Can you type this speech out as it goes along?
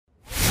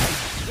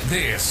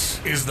This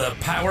is the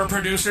Power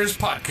Producers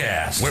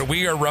Podcast, where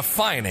we are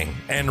refining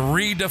and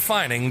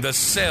redefining the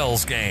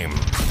sales game.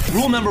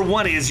 Rule number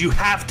one is you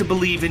have to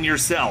believe in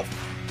yourself.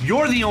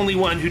 You're the only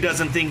one who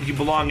doesn't think you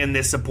belong in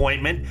this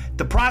appointment.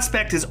 The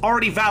prospect has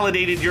already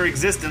validated your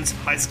existence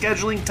by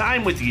scheduling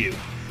time with you.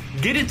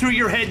 Get it through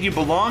your head you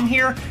belong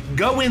here,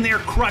 go in there,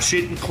 crush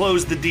it, and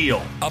close the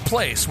deal. A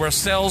place where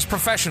sales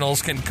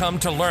professionals can come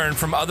to learn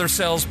from other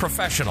sales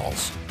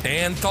professionals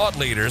and thought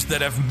leaders that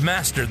have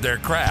mastered their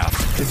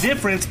craft. The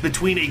difference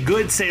between a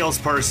good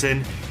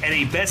salesperson and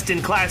a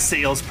best-in-class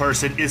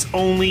salesperson is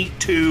only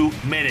 2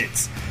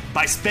 minutes.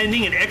 By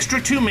spending an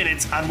extra 2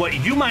 minutes on what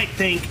you might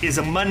think is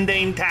a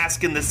mundane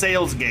task in the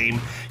sales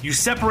game, you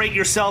separate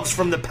yourselves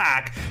from the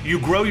pack, you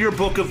grow your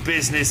book of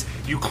business,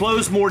 you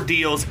close more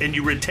deals, and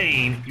you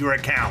retain your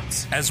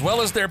accounts. As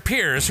well as their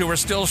peers who are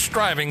still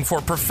striving for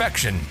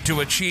perfection to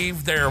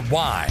achieve their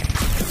why.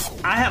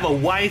 I have a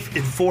wife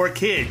and 4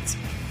 kids.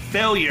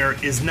 Failure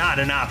is not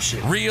an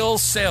option. Real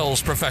sales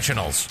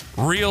professionals,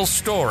 real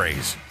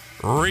stories,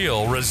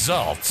 real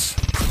results.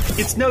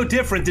 It's no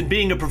different than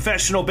being a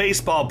professional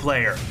baseball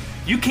player.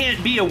 You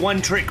can't be a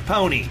one-trick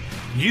pony.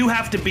 You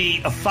have to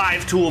be a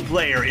 5-tool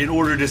player in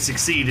order to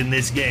succeed in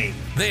this game.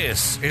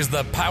 This is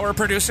the Power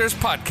Producers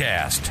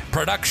Podcast,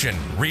 production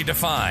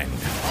redefined.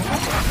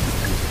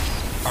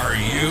 Are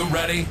you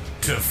ready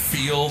to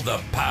feel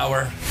the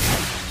power?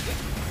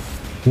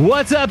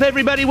 What's up,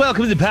 everybody?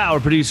 Welcome to the Power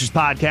Producers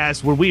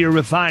Podcast, where we are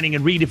refining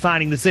and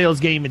redefining the sales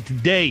game. And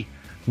today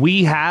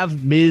we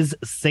have Ms.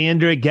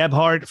 Sandra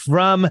Gebhardt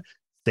from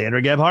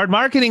Sandra Gebhardt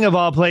Marketing, of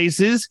all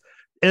places,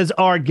 as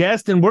our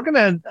guest. And we're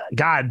going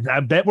to, I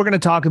bet we're going to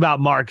talk about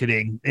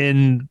marketing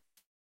and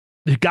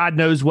God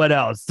knows what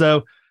else.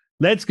 So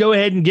let's go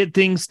ahead and get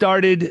things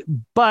started.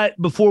 But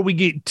before we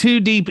get too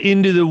deep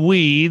into the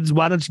weeds,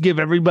 why don't you give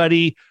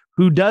everybody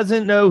who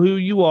doesn't know who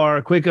you are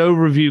a quick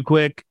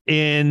overview,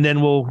 and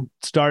then we'll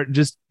start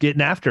just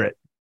getting after it.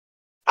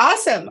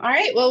 Awesome. All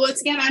right. Well,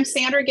 once again, I'm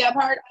Sandra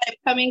Gebhardt. I'm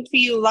coming to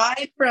you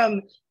live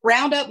from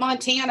Roundup,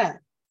 Montana.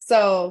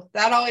 So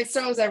that always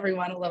throws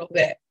everyone a little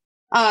bit.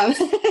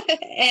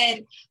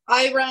 And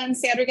I run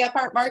Sandra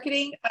Gebhardt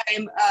Marketing.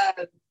 I'm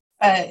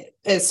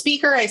a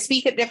speaker. I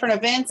speak at different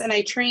events, and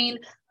I train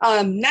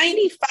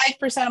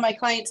 95% of my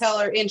clientele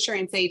are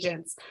insurance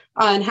agents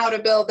on how to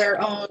build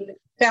their own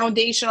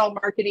foundational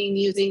marketing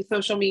using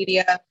social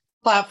media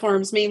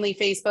platforms, mainly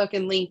Facebook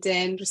and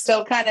LinkedIn.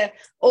 Still kind of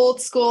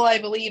old school. I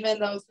believe in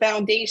those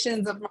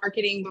foundations of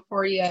marketing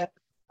before you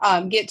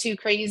get too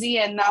crazy.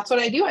 And that's what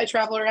I do. I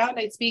travel around.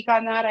 I speak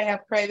on that. I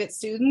have private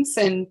students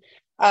and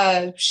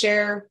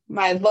share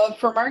my love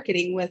for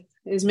marketing with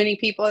as many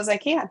people as I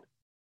can.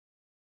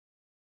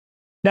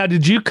 Now,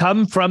 did you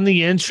come from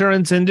the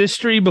insurance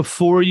industry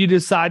before you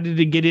decided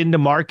to get into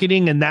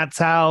marketing? And that's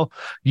how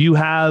you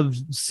have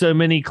so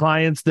many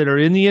clients that are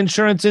in the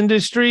insurance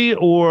industry?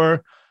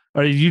 Or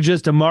are you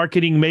just a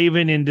marketing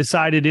maven and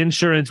decided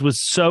insurance was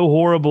so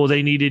horrible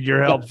they needed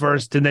your help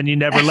first, and then you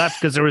never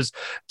left because there was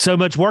so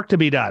much work to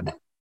be done?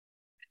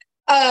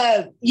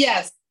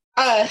 Yes.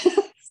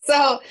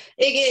 So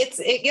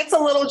it gets a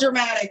little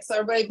dramatic. So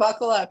everybody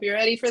buckle up. You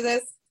ready for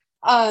this?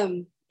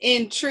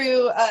 In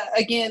true,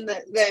 again,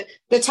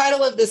 the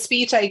title of the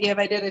speech I give,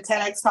 I did a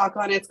TEDx talk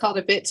on it. It's called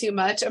A Bit Too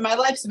Much. And my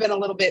life's been a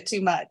little bit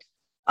too much.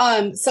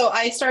 So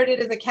I started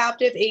as a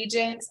captive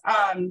agent,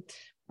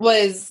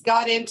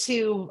 got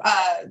into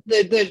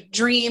the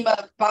dream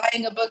of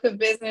buying a book of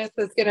business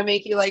that's going to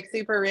make you like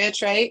super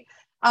rich, right?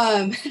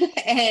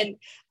 And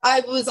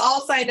I was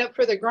all signed up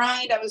for the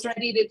grind. I was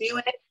ready to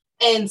do it.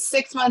 And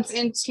 6 months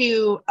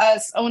into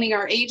us owning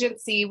our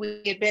agency,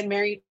 we had been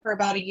married for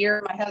about a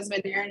year. My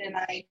husband, Aaron, and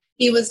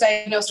he was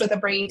diagnosed with a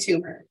brain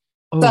tumor.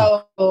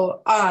 Oh.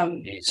 So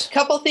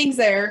couple things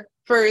there.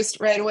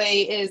 First, right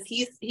away, is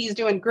he's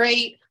doing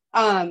great.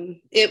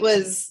 It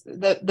was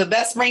the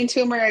best brain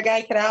tumor a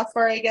guy could ask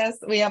for, I guess.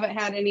 We haven't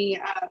had any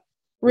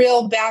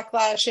real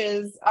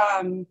backlashes,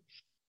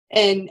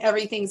 and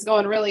everything's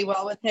going really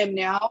well with him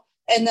now.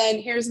 And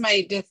then here's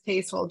my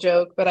distasteful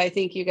joke, but I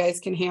think you guys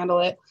can handle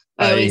it.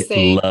 I always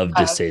say, love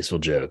distasteful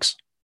jokes.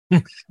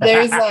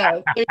 There's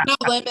no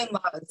lemon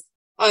laws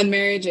on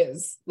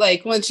marriages.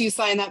 Like once you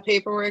sign that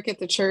paperwork at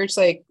the church,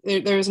 like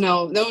there's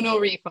no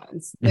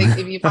refunds. Like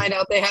if you find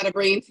out they had a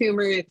brain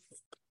tumor, it's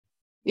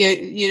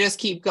you just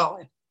keep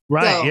going.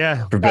 Right. So,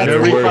 yeah. For better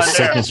or worse,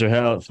 sickness or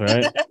health,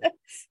 right?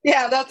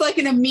 Yeah, that's like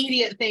an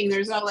immediate thing.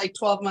 There's no like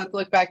 12-month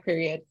look back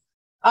period.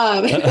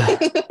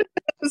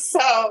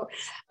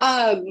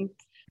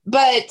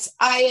 But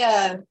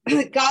I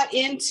got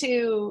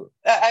into,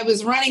 I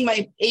was running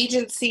my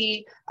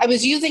agency. I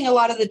was using a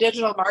lot of the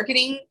digital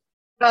marketing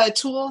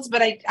tools,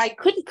 but I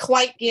couldn't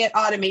quite get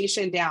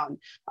automation down.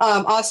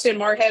 Austin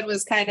Moorhead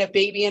was kind of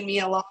babying me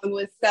along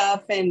with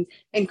stuff, and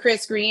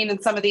Chris Green and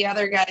some of the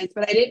other guys,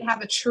 but I didn't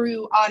have a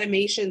true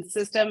automation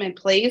system in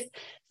place.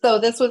 So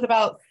this was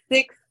about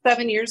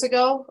 6-7 years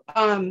ago.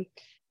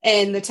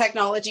 And the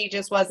technology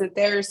just wasn't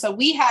there. So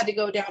we had to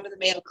go down to the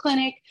Mayo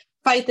Clinic.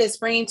 fight this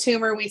brain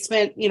tumor. We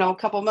spent, a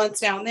couple months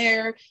down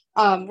there,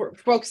 we're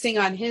focusing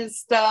on his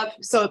stuff.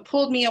 So it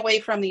pulled me away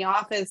from the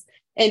office.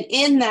 And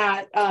in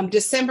that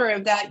December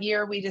of that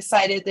year, we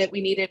decided that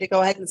we needed to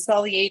go ahead and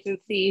sell the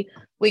agency.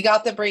 We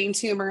got the brain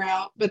tumor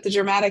out, but the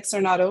dramatics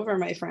are not over,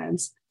 my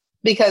friends,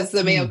 because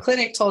the Mayo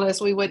Clinic told us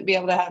we wouldn't be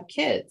able to have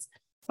kids.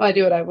 Well, I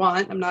do what I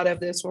want. I'm not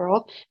of this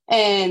world.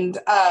 And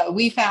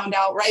we found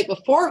out right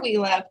before we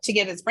left to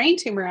get his brain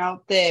tumor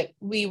out that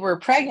we were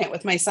pregnant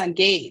with my son,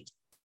 Gage.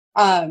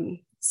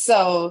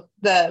 So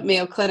the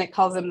Mayo Clinic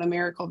calls him the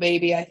miracle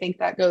baby. I think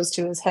that goes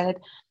to his head.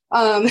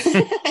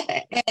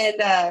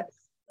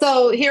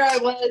 So here I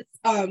was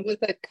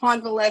with a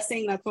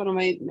convalescing. That's one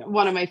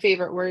of my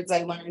favorite words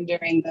I learned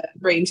during the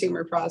brain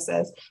tumor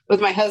process,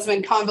 with my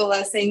husband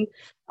convalescing,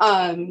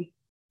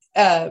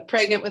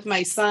 pregnant with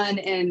my son.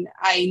 And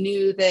I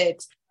knew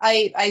that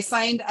I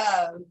signed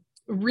a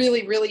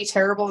really, really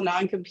terrible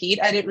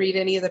non-compete. I didn't read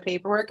any of the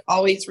paperwork.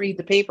 Always read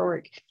the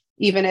paperwork,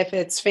 even if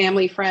it's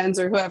family, friends,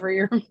 or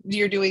whoever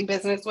you're doing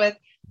business with.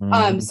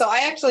 So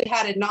I actually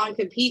had a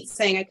non-compete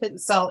saying I couldn't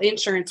sell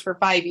insurance for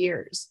 5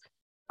 years.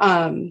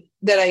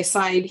 That I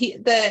signed.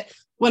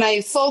 When I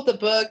sold the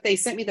book, they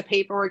sent me the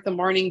paperwork the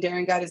morning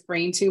Darren got his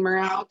brain tumor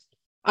out.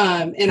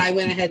 And I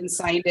went ahead and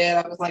signed it.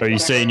 I was like, are you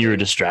saying you were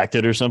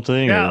distracted or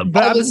something? Yeah, or?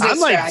 but I'm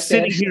like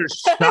sitting here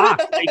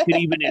shocked they could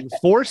even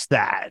enforce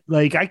that.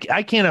 Like,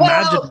 I can't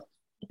imagine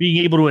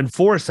being able to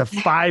enforce a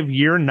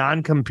 5-year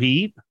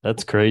non-compete.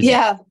 That's crazy.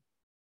 Yeah.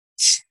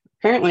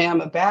 Apparently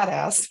I'm a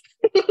badass.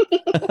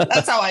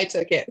 That's how I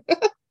took it.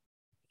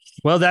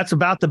 Well, that's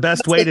about the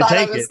best way to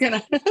take it.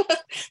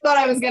 Thought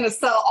I was gonna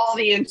sell all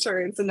the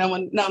insurance and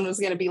none was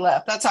gonna be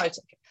left. That's how I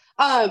took it.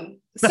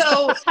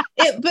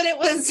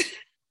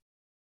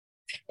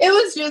 It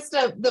was just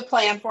the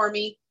plan for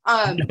me.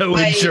 No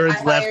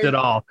insurance left at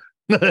all.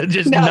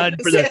 Just none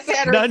for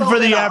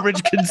the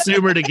average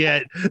consumer to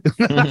get.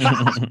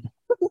 The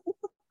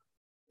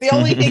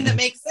only thing that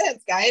makes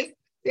sense, guys.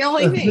 The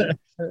only thing.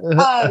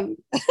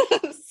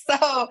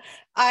 So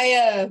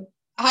I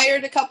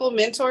hired a couple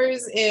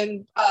mentors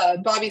in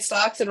Bobby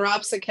Stocks and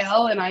Rob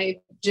Sakel, and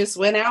I just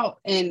went out,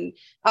 and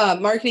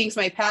marketing's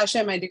my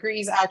passion. My degree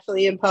is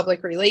actually in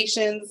public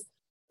relations.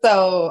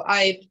 So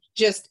I've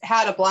just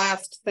had a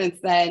blast since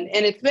then.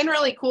 And it's been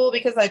really cool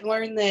because I've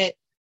learned that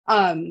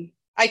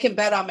I can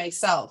bet on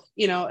myself.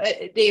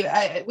 Dave,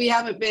 we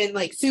haven't been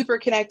like super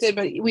connected,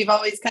 but we've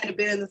always kind of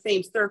been in the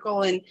same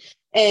circle.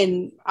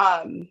 And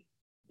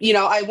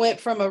I went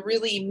from a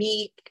really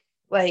meek,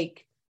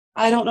 like,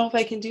 I don't know if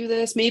I can do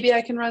this. Maybe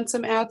I can run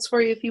some ads for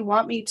you if you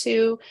want me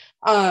to.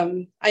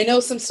 I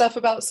know some stuff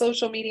about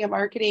social media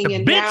marketing.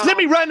 And bitch, let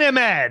me run them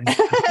ads.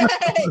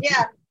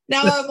 Yeah.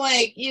 Now I'm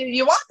like,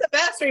 you want the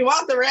best or you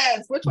want the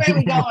rest? Which way are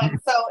we going?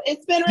 So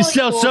it's been really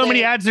sell cool so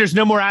many ads. There's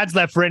no more ads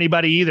left for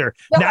anybody either.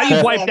 Now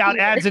you've wiped out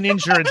ads and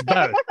insurance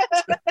both.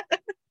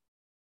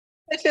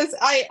 It's just,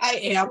 I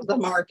am the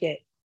market.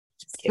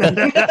 Just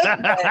kidding.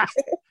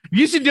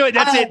 You should do it.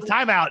 That's it.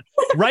 Time out.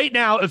 Right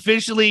now,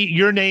 officially,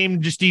 your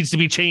name just needs to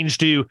be changed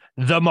to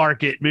The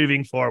Market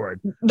moving forward.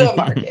 The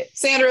Market.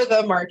 Sandra,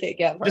 The Market.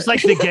 Gebhardt. Just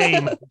like the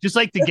game. Just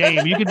like the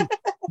game. You can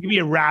be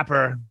a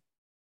rapper.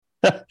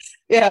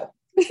 Yeah.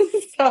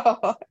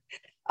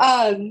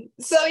 I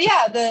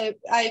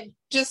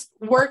just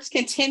worked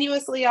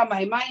continuously on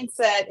my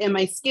mindset and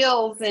my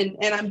skills. And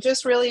I'm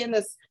just really in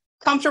this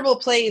comfortable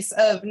place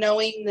of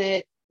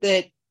knowing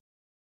that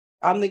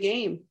I'm the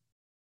game.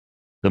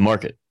 The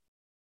market.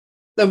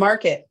 The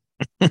market.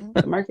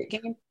 The market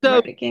game. The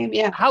market game.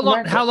 Yeah. How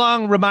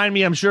long, remind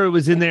me, I'm sure it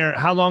was in there.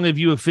 How long have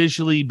you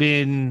officially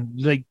been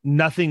like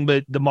nothing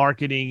but the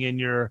marketing and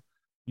your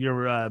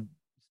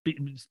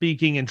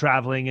speaking and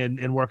traveling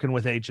and working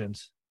with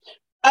agents?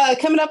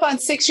 Coming up on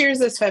 6 years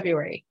this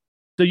February.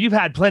 So you've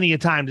had plenty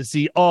of time to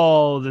see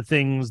all the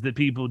things that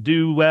people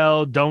do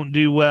well, don't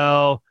do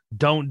well,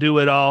 don't do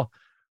it all.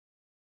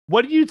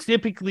 What do you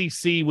typically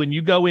see when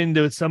you go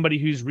into somebody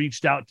who's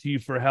reached out to you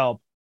for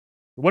help?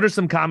 What are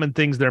some common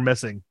things they're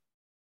missing?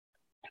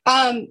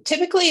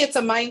 Typically it's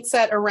a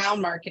mindset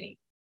around marketing.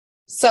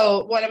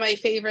 So one of my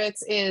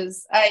favorites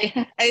is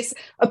I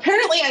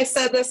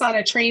said this on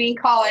a training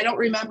call. I don't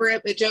remember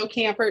it, but Joe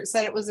Campert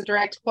said it was a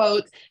direct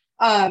quote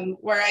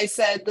where I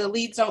said, the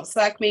leads don't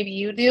suck, maybe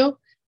you do.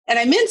 And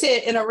I meant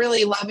it in a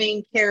really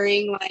loving,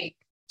 caring, like,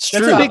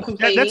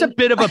 that's a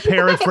bit of a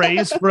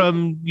paraphrase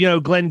from,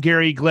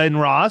 Glenn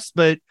Ross,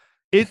 but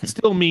it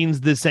still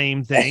means the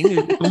same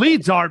thing.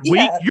 Leads aren't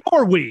weak.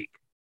 You're weak.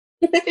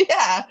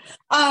 Yeah.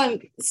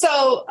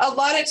 So a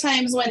lot of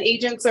times when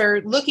agents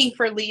are looking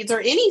for leads, or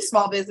any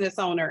small business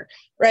owner,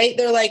 right?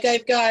 They're like,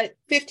 I've got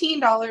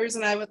 $15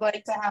 and I would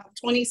like to have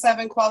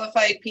 27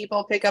 qualified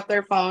people pick up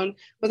their phone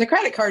with a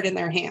credit card in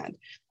their hand.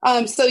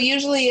 So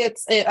usually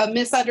it's a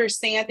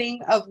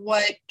misunderstanding of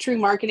what true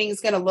marketing is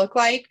going to look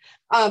like.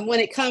 When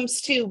it comes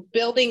to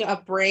building a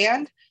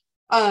brand,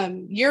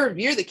 you're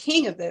the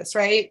king of this,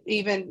 right?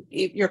 Even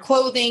your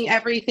clothing,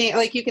 everything,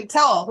 like you can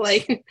tell,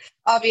 like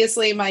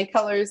obviously my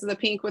colors, the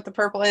pink with the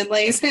purple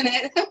inlays in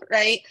it,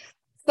 right?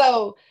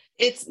 So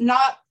it's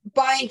not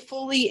buying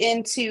fully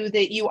into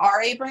that you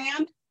are a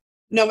brand,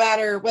 no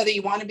matter whether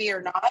you want to be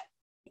or not.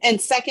 And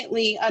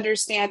secondly,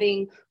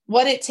 understanding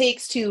what it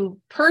takes to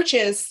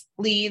purchase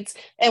leads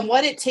and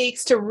what it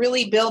takes to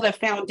really build a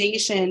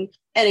foundation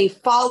and a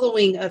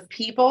following of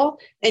people,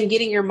 and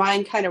getting your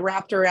mind kind of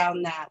wrapped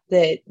around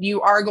that you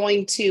are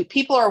going to,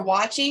 people are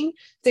watching,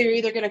 so you're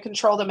either going to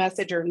control the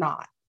message or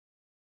not.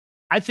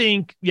 I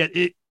think,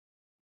 it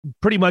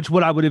pretty much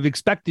what I would have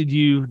expected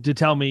you to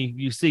tell me.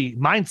 You see,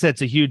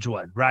 mindset's a huge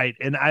one, right?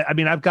 And I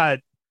mean, I've got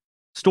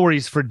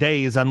stories for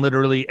days on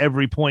literally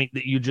every point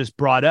that you just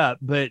brought up,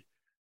 but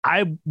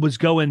I was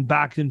going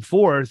back and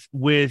forth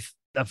with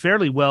a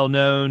fairly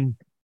well-known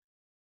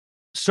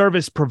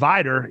service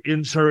provider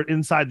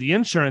inside the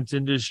insurance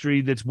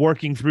industry that's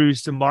working through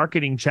some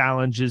marketing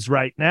challenges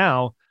right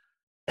now.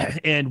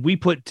 And we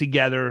put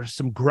together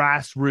some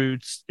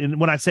grassroots, and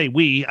when I say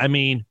we, I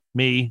mean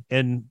me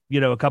and,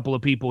 a couple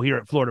of people here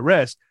at Florida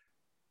Risk,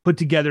 put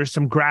together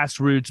some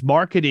grassroots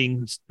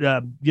marketing,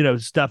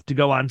 stuff to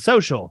go on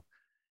social.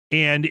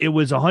 And it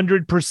was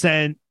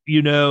 100%,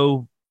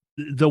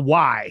 the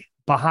why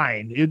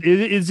behind it.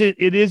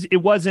 It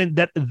wasn't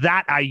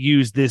that I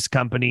use this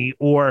company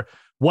or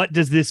what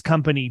does this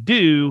company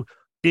do?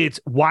 It's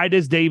why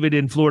does David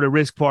and Florida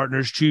Risk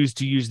Partners choose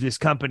to use this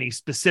company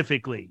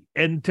specifically?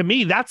 And to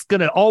me, that's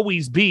going to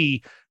always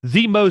be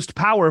the most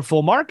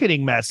powerful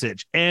marketing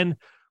message. And,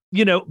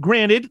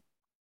 granted,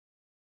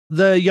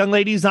 the young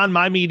ladies on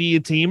my media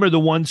team are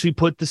the ones who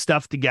put the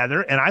stuff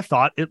together, and I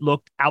thought it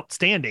looked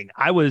outstanding.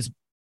 I was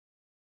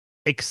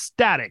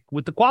ecstatic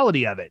with the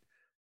quality of it.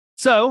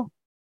 So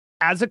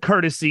as a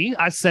courtesy,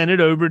 I sent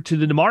it over to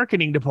the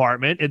marketing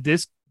department at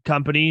this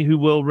company, who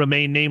will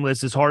remain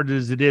nameless, as hard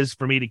as it is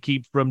for me to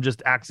keep from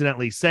just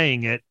accidentally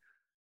saying it.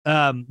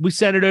 We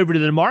sent it over to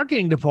the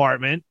marketing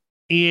department,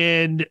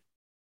 and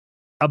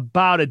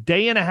about a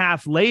day and a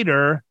half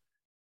later,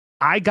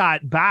 I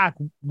got back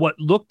what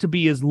looked to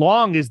be as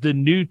long as the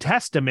New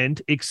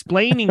Testament,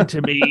 explaining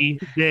to me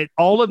that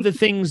all of the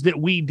things that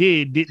we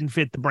didn't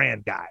fit the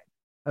brand guide.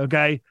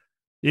 Okay.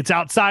 It's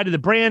outside of the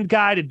brand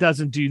guide. It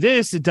doesn't do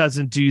this. It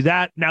doesn't do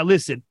that. Now,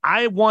 listen,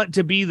 I want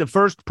to be the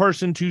first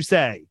person to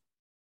say,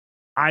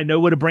 I know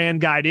what a brand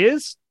guide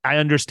is. I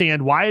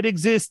understand why it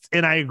exists,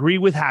 and I agree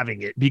with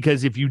having it,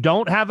 because if you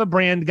don't have a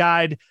brand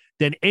guide,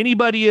 then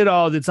anybody at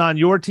all that's on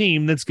your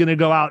team that's going to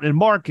go out and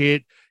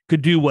market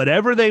could do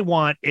whatever they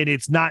want, and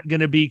it's not going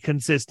to be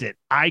consistent.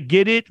 I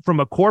get it from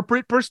a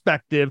corporate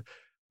perspective.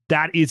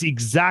 That is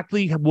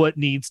exactly what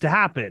needs to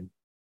happen.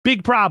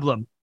 Big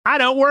problem. I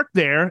don't work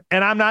there,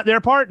 and I'm not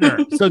their partner.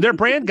 So their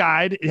brand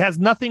guide has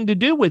nothing to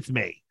do with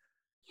me.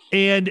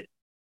 And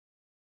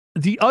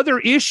the other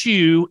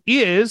issue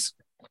is,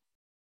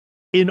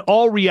 in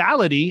all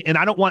reality, and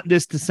I don't want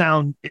this to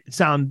sound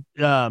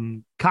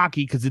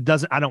cocky, because it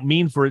doesn't. I don't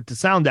mean for it to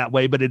sound that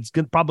way, but it's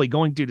probably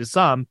going to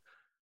some.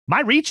 My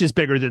reach is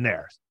bigger than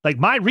theirs. Like,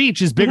 my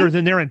reach is bigger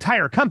than their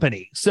entire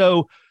company.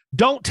 So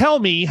don't tell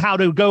me how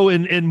to go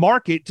and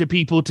market to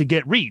people to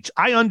get reach.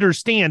 I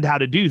understand how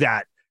to do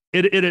that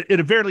at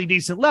a fairly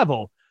decent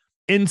level.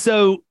 And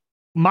so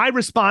my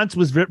response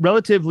was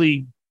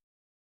relatively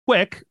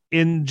quick,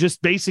 and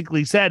just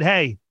basically said,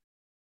 hey,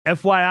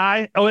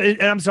 FYI. Oh,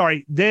 and I'm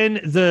sorry. Then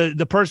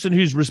the person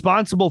who's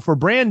responsible for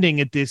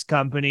branding at this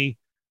company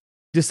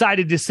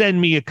decided to send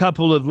me a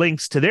couple of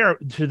links to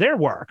their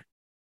work,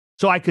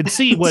 so I could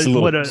see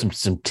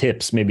some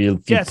tips, maybe a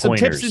few pointers. Some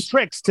tips and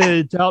tricks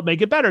to help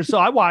make it better. So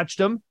I watched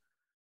them,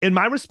 and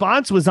my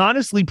response was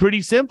honestly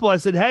pretty simple. I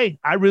said, hey,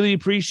 I really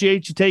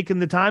appreciate you taking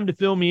the time to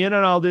fill me in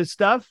on all this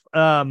stuff.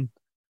 And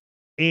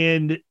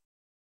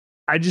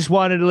I just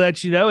wanted to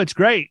let you know it's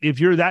great. If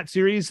you're that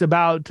serious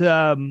about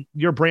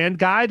your brand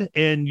guide,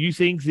 and you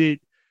think that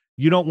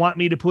you don't want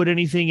me to put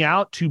anything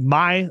out to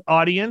my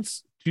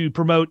audience to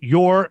promote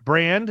your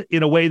brand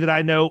in a way that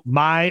I know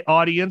my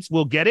audience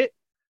will get it,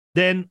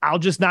 then I'll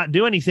just not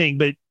do anything.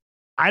 But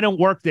I don't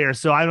work there,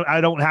 so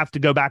I don't have to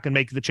go back and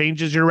make the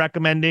changes you're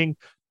recommending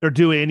or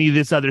do any of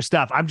this other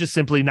stuff. I'm just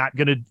simply not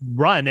going to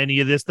run any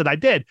of this that I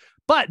did.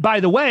 But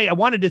by the way, I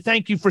wanted to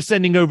thank you for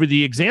sending over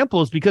the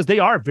examples, because they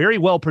are very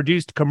well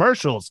produced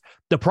commercials.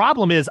 The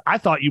problem is, I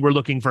thought you were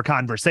looking for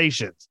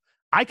conversations.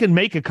 I can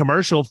make a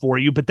commercial for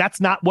you, but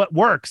that's not what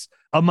works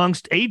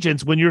amongst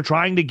agents when you're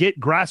trying to get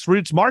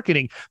grassroots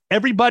marketing.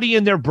 Everybody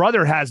and their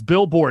brother has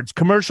billboards,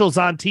 commercials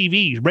on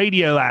TV,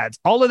 radio ads,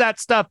 all of that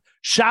stuff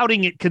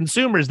shouting at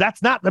consumers.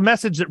 That's not the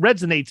message that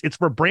resonates. It's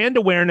for brand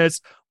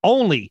awareness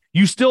only.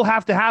 You still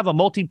have to have a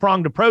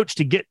multi-pronged approach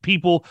to get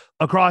people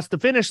across the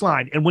finish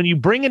line. And when you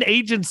bring an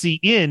agency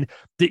in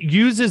that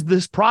uses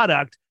this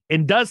product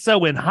and does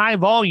so in high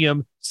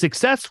volume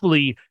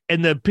successfully,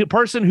 and the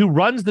person who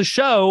runs the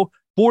show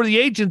for the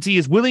agency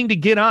is willing to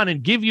get on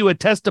and give you a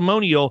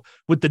testimonial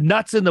with the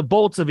nuts and the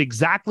bolts of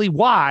exactly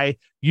why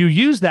you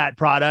use that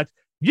product,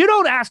 you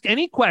don't ask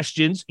any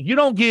questions. You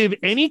don't give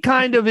any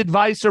kind of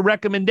advice or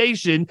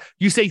recommendation.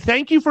 You say,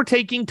 thank you for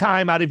taking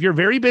time out of your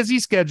very busy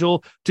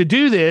schedule to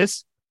do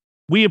this.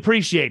 We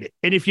appreciate it.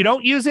 And if you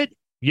don't use it,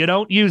 you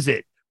don't use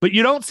it. But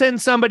you don't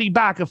send somebody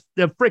back a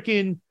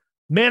freaking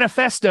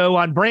manifesto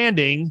on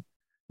branding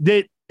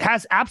that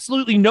has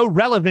absolutely no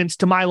relevance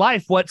to my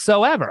life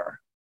whatsoever.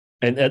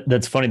 And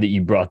that's funny that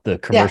you brought the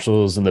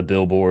commercials and the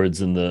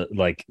billboards and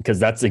because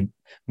that's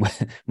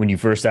when you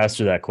first asked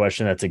her that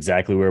question, that's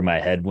exactly where my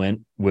head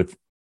went with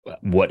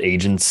what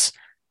agents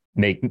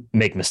make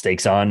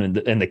mistakes on,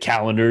 and the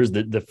calendars,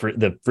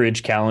 the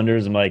fridge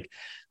calendars. I'm like,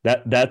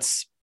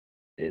 that's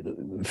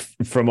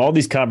from all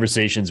these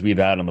conversations we've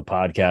had on the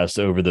podcast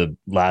over the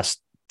last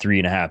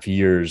 3.5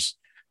 years.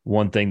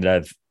 One thing that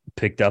I've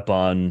picked up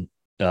on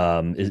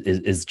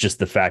is just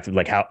the fact of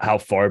like how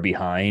far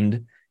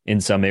behind in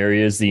some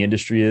areas the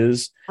industry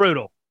is.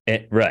 Brutal.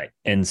 Right.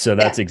 And so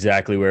that's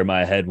exactly where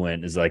my head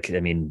went, is like, I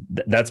mean,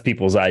 that's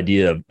people's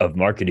idea of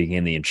marketing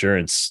in the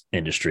insurance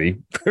industry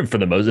for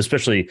the most,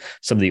 especially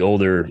some of the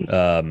older,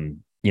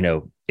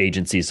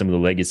 agencies, some of the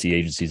legacy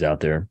agencies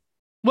out there.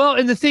 Well,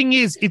 and the thing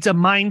is, it's a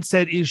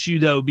mindset issue,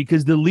 though,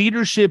 because the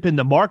leadership in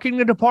the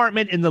marketing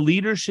department and the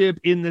leadership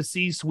in the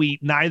C-suite,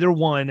 neither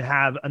one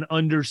have an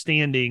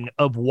understanding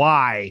of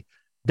why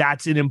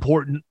that's an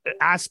important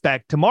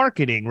aspect to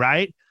marketing,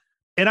 right?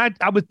 And I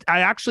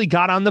actually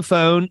got on the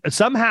phone.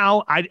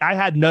 Somehow I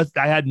had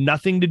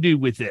nothing to do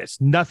with this,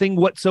 nothing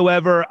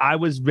whatsoever. I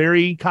was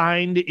very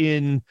kind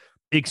in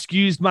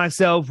excused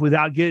myself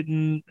without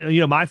getting,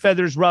 my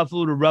feathers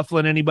ruffled or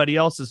ruffling anybody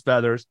else's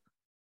feathers.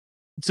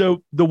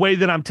 So the way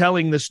that I'm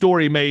telling the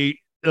story may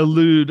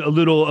elude a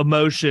little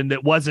emotion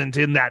that wasn't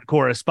in that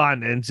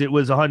correspondence. It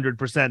was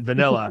 100%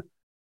 vanilla.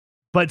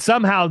 But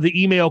somehow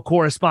the email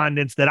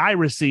correspondence that I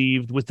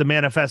received with the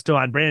manifesto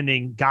on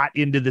branding got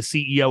into the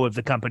CEO of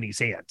the company's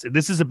hands. And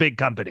this is a big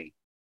company.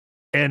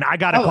 And I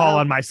got a call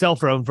on my cell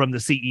phone from the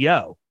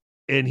CEO.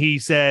 And he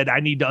said, I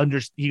need to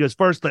understand. He goes,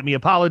 first, let me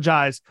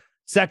apologize.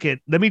 Second,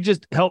 let me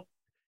just help.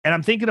 And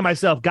I'm thinking to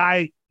myself,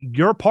 guy,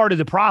 you're part of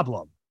the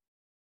problem.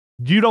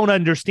 You don't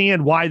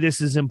understand why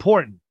this is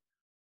important.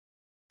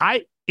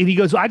 And he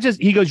goes,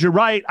 you're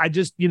right. I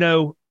just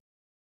want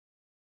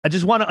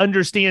to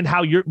understand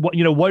how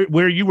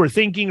where you were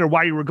thinking or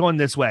why you were going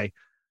this way.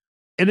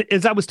 And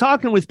as I was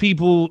talking with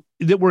people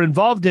that were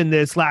involved in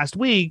this last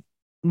week,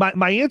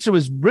 my answer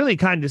was really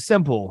kind of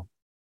simple.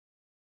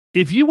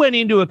 If you went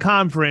into a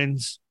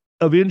conference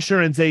of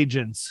insurance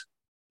agents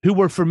who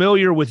were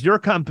familiar with your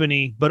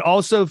company, but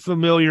also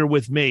familiar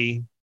with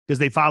me because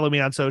they follow me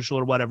on social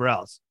or whatever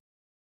else,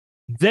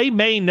 they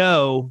may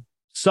know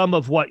some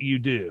of what you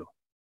do.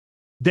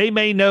 They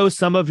may know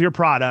some of your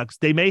products.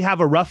 They may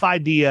have a rough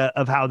idea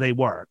of how they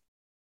work.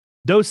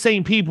 Those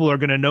same people are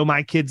going to know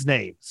my kids'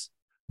 names.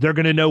 They're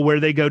going to know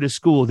where they go to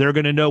school. They're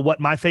going to know what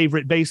my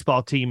favorite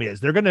baseball team is.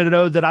 They're going to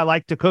know that I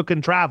like to cook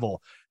and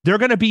travel. They're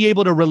going to be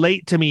able to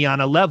relate to me on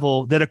a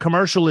level that a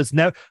commercial is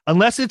never,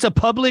 unless it's a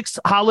Publix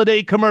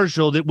holiday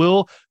commercial that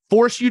will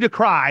force you to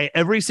cry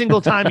every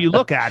single time you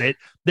look at it.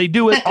 They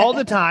do it all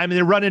the time, and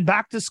they're running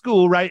back to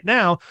school right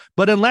now.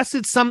 But unless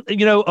it's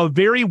a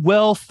very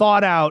well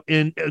thought out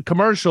in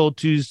commercial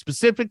to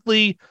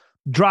specifically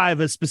drive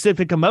a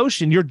specific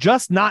emotion, you're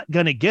just not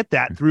going to get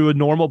that through a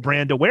normal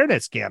brand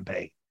awareness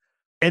campaign.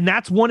 And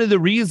that's one of the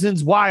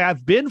reasons why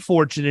I've been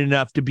fortunate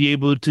enough to be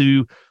able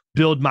to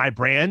build my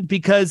brand,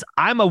 because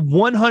I'm a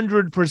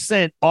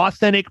 100%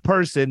 authentic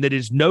person that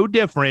is no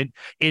different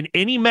in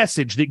any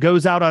message that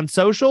goes out on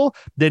social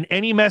than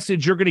any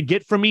message you're going to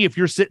get from me if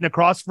you're sitting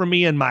across from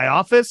me in my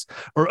office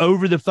or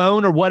over the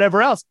phone or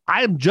whatever else.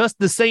 I am just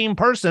the same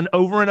person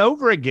over and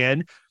over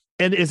again.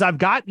 And as I've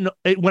gotten,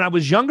 when I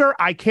was younger,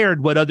 I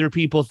cared what other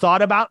people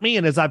thought about me.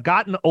 And as I've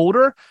gotten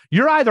older,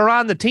 you're either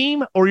on the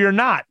team or you're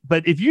not.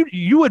 But if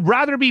you would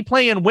rather be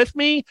playing with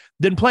me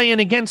than playing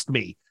against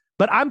me.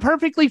 But I'm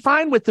perfectly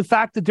fine with the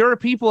fact that there are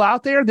people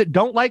out there that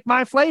don't like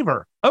my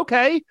flavor.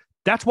 Okay,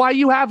 that's why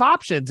you have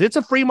options. It's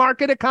a free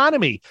market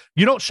economy.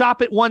 You don't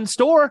shop at one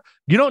store.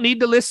 You don't need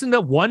to listen to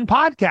one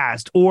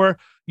podcast or,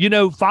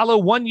 follow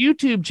one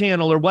YouTube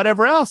channel or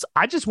whatever else.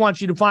 I just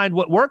want you to find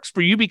what works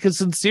for you, because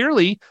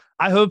sincerely,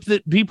 I hope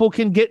that people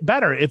can get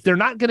better. If they're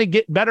not going to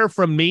get better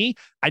from me,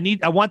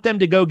 I want them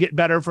to go get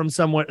better from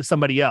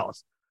somebody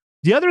else.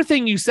 The other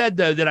thing you said,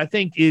 though, that I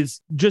think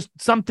is just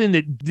something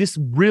that this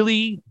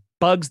really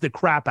bugs the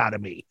crap out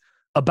of me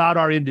about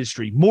our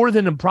industry more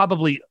than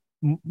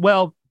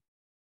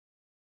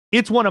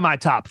it's one of my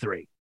top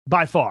 3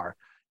 by far.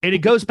 And it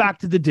goes back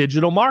to the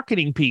digital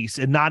marketing piece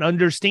and not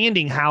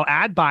understanding how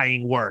ad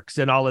buying works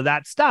and all of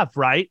that stuff,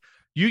 right?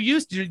 You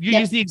use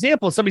the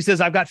example. Somebody says,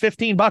 I've got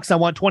 $15. I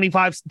want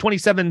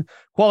 27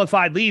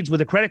 qualified leads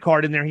with a credit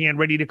card in their hand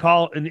ready to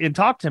call and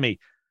talk to me.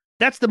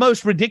 That's the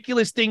most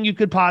ridiculous thing you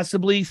could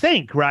possibly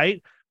think,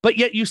 right? But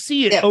yet you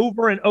see it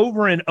over and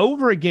over and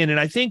over again.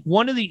 And I think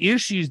one of the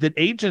issues that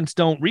agents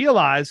don't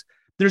realize,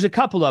 there's a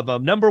couple of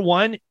them. Number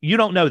one, you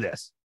don't know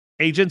this.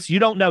 Agents, you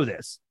don't know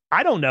this.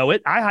 I don't know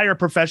it. I hire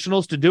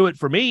professionals to do it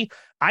for me.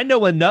 I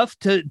know enough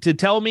to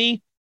tell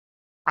me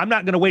I'm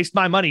not going to waste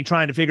my money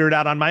trying to figure it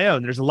out on my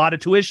own. There's a lot of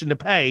tuition to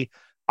pay.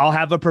 I'll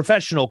have a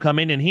professional come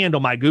in and handle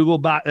my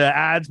Google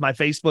ads, my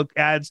Facebook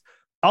ads,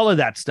 all of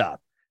that stuff.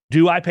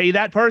 Do I pay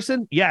that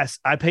person? Yes,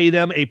 I pay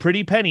them a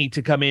pretty penny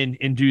to come in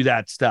and do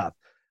that stuff.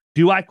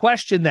 Do I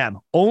question them?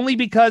 Only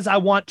because I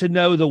want to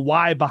know the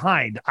why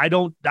behind. I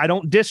don't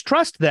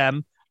distrust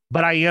them,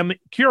 but I am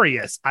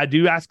curious. I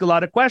do ask a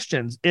lot of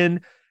questions.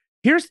 And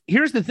here's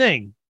the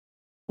thing.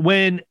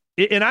 I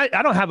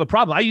don't have a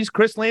problem. I use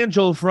Chris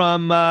Langell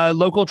from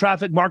Local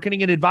Traffic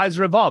Marketing and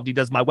Advisor Evolved. He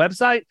does my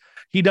website.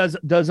 He does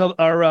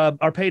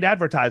our paid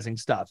advertising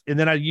stuff. And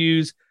then I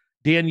use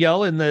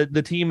Danielle and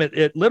the team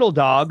at Little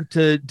Dog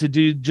to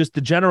do just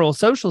the general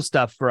social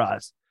stuff for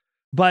us.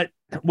 But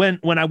when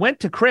I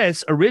went to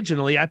Chris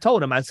originally, I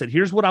told him, I said,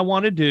 here's what I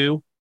want to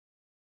do.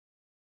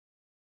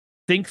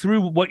 Think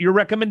through what your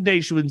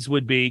recommendations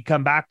would be.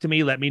 Come back to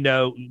me. Let me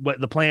know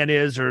what the plan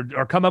is,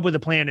 or come up with a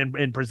plan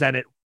and present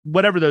it,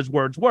 whatever those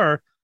words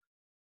were.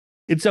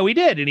 And so he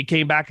did. And he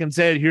came back and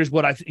said, here's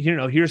what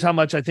here's how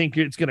much I think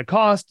it's going to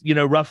cost.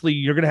 Roughly,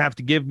 you're going to have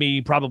to give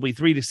me probably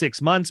 3 to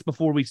 6 months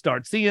before we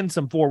start seeing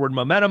some forward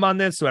momentum on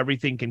this so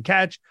everything can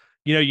catch.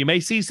 You may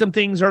see some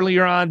things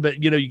earlier on,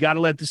 but, you got to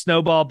let the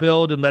snowball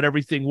build and let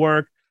everything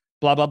work,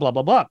 blah, blah, blah,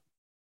 blah, blah.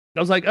 I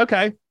was like,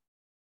 okay,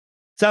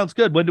 sounds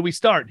good. When do we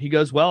start? He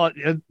goes, well,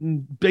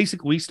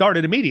 basically we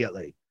started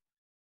immediately.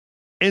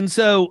 And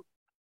so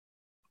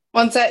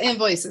once that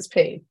invoice is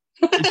paid.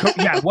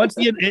 Yeah, once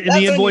the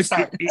invoice,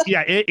 and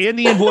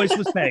the invoice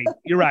was paid.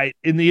 You're right.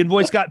 And the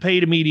invoice got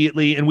paid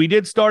immediately, and we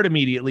did start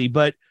immediately,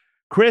 but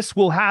Chris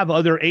will have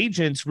other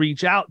agents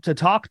reach out to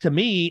talk to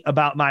me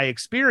about my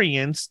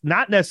experience,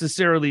 not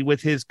necessarily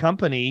with his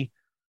company,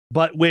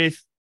 but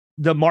with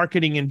the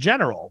marketing in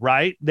general,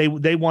 right?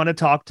 They want to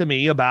talk to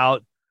me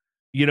about,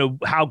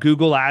 how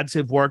Google ads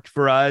have worked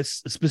for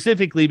us,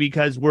 specifically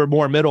because we're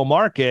more middle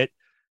market,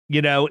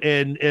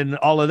 and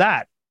all of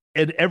that.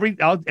 And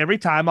every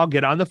time I'll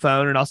get on the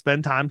phone and I'll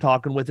spend time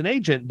talking with an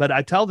agent, but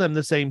I tell them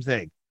the same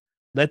thing.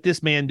 Let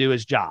this man do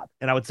his job.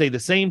 And I would say the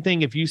same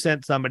thing if you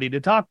sent somebody to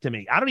talk to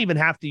me. I don't even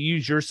have to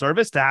use your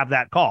service to have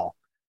that call.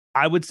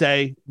 I would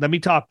say, let me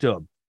talk to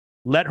him.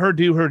 Let her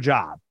do her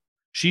job.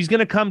 She's going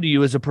to come to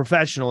you as a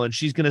professional and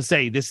she's going to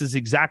say, this is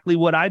exactly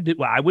what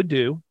I would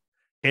do.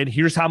 And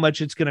here's how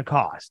much it's going to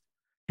cost.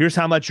 Here's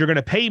how much you're going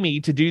to pay me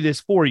to do this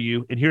for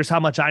you. And here's how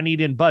much I need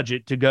in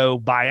budget to go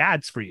buy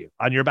ads for you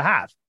on your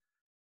behalf.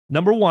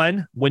 Number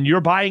one, when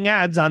you're buying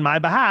ads on my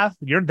behalf,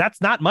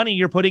 that's not money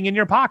you're putting in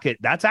your pocket.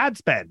 That's ad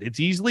spend. It's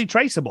easily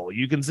traceable.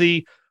 You can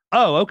see,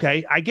 oh,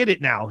 okay, I get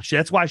it now.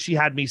 That's why she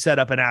had me set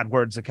up an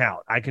AdWords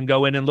account. I can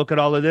go in and look at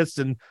all of this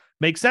and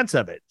make sense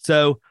of it.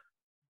 So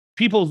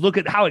people look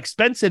at how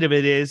expensive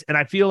it is, and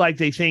I feel like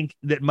they think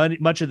that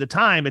much of the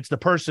time it's the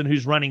person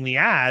who's running the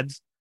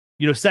ads,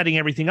 setting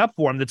everything up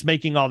for them that's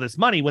making all this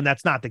money, when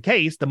that's not the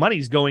case. The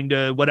money's going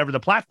to whatever the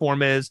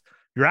platform is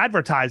you're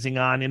advertising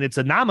on, and it's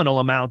a nominal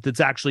amount that's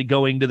actually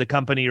going to the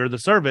company or the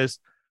service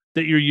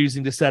that you're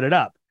using to set it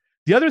up.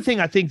 The other thing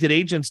I think that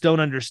agents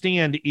don't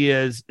understand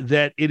is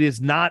that it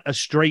is not a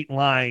straight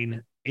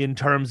line in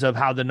terms of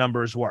how the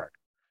numbers work,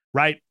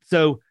 right?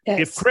 So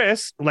If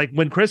Chris, like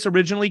when Chris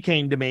originally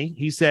came to me,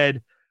 he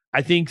said,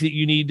 I think that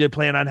you need to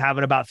plan on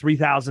having about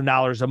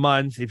 $3,000 a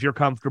month if you're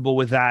comfortable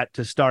with that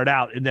to start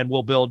out, and then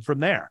we'll build from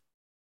there.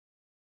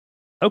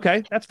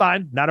 Okay, that's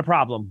fine. Not a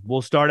problem.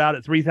 We'll start out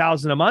at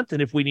 $3,000 a month.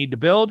 And if we need to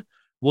build,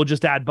 we'll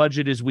just add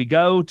budget as we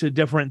go to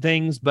different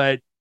things. But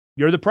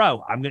you're the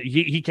pro.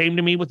 He came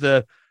to me with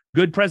a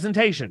good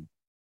presentation.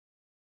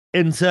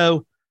 And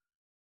so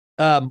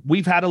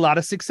we've had a lot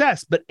of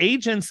success. But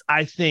agents,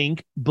 I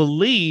think,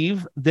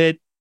 believe that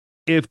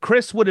if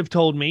Chris would have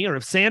told me, or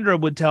if Sandra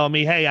would tell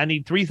me, hey, I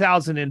need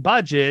 $3,000 in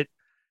budget,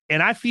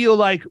 and I feel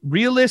like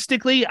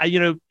realistically,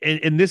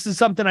 and this is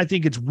something I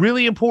think it's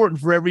really important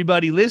for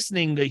everybody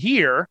listening to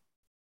hear,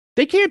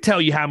 they can't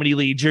tell you how many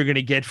leads you're going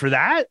to get for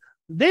that.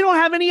 They don't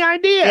have any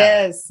idea.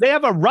 Yes. They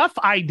have a rough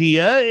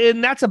idea,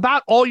 and that's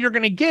about all you're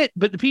going to get.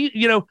 But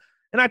and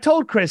I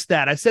told Chris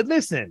that. I said,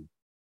 listen,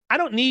 I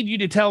don't need you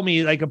to tell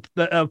me like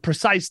a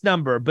precise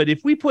number, but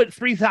if we put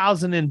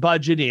 $3,000 in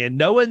budget in,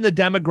 knowing the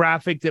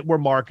demographic that we're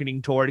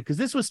marketing toward, because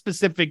this was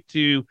specific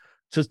to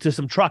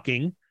some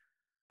trucking,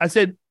 I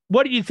said,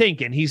 what are you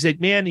thinking? He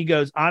said, man, he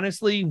goes,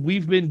 honestly,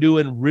 we've been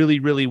doing really,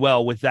 really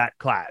well with that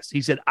class.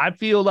 He said, I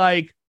feel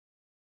like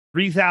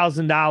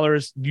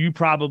 $3,000, you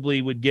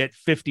probably would get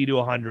 50 to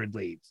 100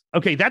 leads.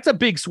 Okay, that's a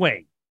big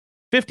swing.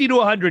 50 to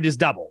 100 is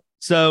double.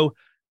 So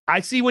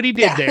I see what he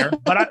did there,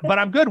 but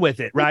I'm good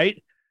with it,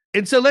 right?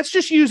 And so let's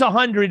just use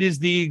 100 as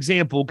the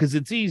example because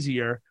it's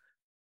easier.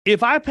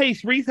 If I pay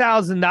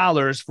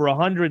 $3,000 for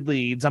 100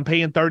 leads, I'm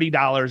paying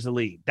 $30 a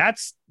lead.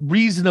 That's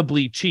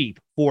reasonably cheap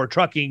for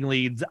trucking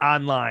leads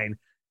online.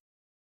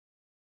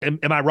 Am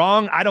I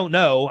wrong? I don't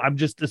know.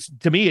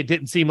 To me, it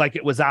didn't seem like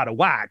it was out of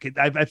whack.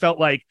 I felt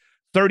like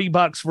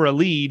 $30 for a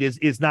lead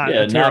is not.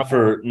 Yeah, not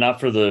for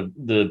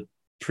the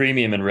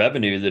premium and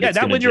revenue that. Yeah,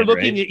 that when you're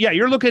looking at,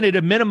 you're looking at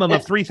a minimum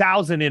of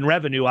 3,000 in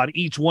revenue on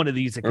each one of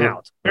these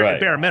accounts,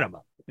 bare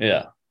minimum.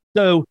 Yeah.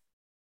 So,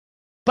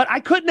 but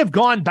I couldn't have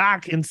gone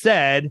back and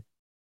said,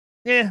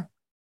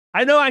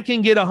 I know I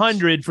can get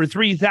 100 for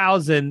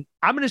 3,000.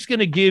 I'm just going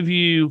to give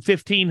you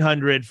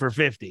 1,500 for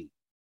 50.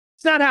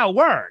 It's not how it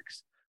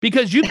works.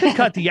 because you could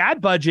cut the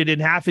ad budget in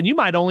half and you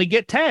might only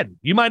get 10.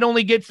 You might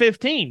only get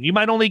 15. You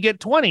might only get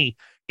 20.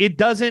 It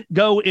doesn't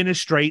go in a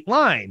straight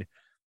line.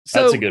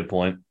 So that's a good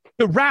point.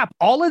 To wrap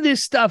all of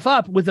this stuff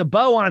up with a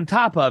bow on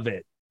top of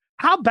it,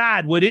 how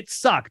bad would it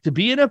suck to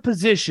be in a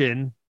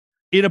position,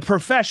 in a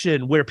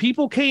profession where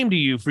people came to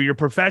you for your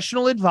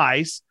professional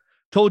advice,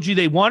 told you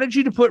they wanted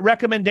you to put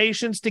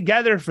recommendations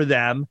together for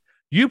them.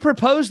 You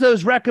propose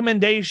those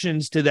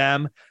recommendations to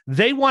them.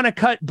 They want to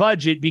cut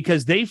budget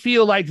because they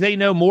feel like they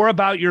know more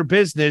about your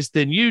business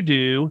than you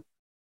do.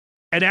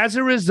 And as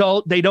a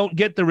result, they don't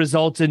get the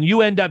results and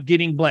you end up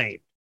getting blamed.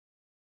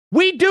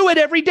 We do it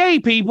every day,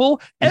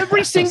 people.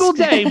 Every single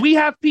day, we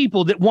have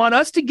people that want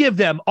us to give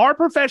them our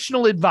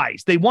professional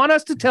advice. They want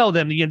us to tell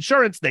them the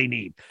insurance they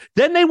need.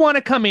 Then they want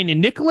to come in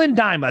and nickel and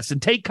dime us and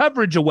take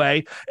coverage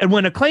away. And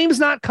when a claim's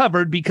not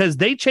covered because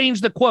they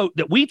changed the quote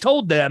that we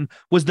told them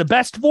was the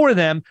best for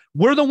them,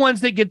 we're the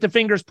ones that get the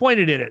fingers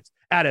pointed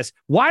at us.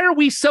 Why are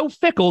we so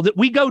fickle that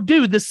we go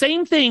do the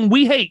same thing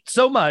we hate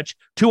so much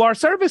to our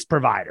service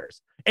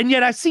providers? And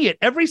yet I see it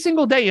every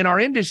single day in our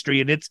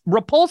industry, and it's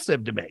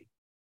repulsive to me.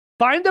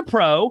 Find a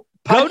pro,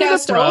 go to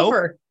the pro.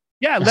 Over.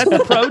 Yeah, let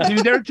the pro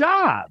do their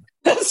job.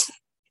 That's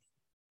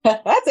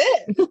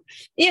it.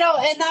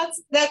 And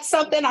that's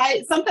something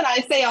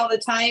I say all the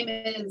time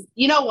is,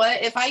 you know what,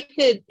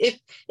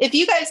 if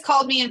you guys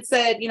called me and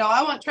said,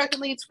 I want trucking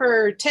leads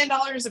for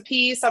 $10 a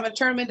piece, I'm going to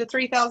turn them into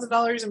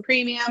 $3,000 in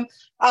premium.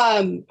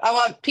 I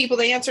want people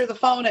to answer the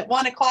phone at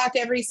 1:00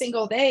 every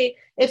single day.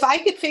 If I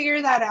could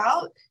figure that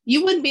out,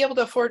 you wouldn't be able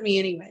to afford me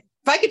anyway.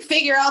 If I could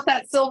figure out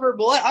that silver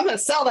bullet, I'm going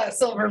to sell that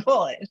silver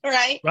bullet.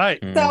 Right. Right.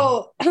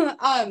 So,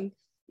 and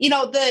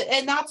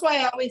that's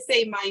why I always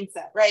say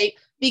mindset, right?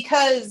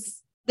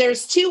 Because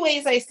there's two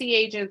ways I see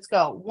agents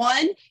go.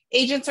 One,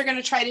 agents are going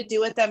to try to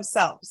do it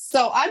themselves.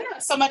 So I'm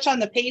not so much on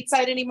the paid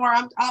side anymore.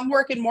 I'm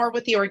working more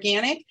with the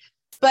organic,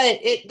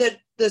 but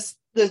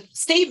the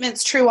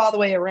statement's true all the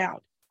way around.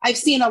 I've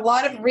seen a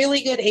lot of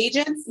really good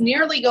agents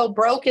nearly go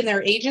broke in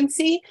their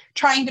agency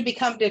trying to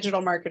become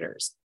digital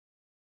marketers.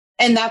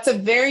 And that's a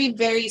very,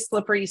 very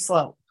slippery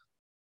slope.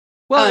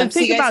 Well, and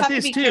think about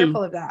this too.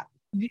 Careful of that.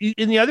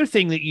 And the other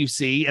thing that you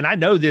see, and I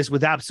know this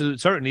with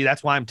absolute certainty,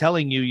 that's why I'm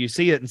telling you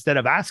see it instead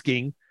of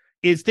asking,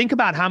 is think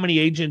about how many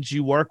agents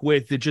you work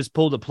with that just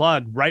pull the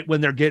plug right when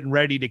they're getting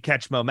ready to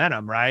catch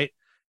momentum, right?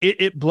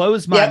 It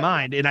blows my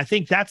mind. And I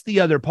think that's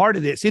the other part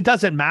of this. It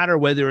doesn't matter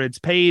whether it's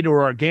paid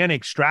or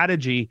organic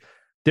strategy.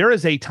 There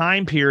is a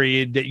time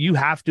period that you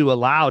have to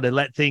allow to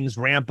let things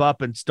ramp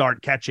up and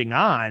start catching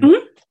on.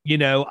 Mm-hmm.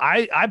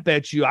 I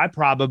bet you I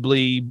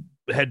probably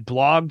had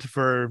blogged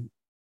for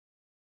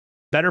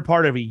better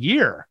part of a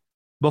year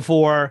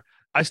before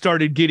I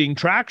started getting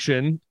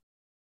traction.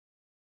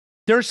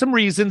 There are some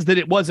reasons that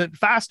it wasn't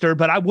faster,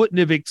 but I wouldn't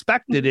have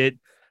expected it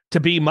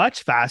to be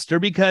much faster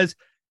because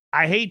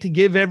I hate to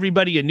give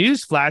everybody a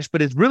news flash,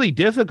 but it's really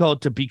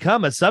difficult to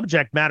become a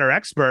subject matter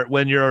expert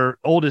when your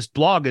oldest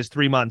blog is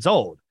 3 months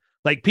old.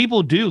 Like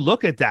people do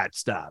look at that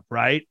stuff,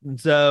 right? And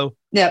so,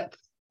 yep.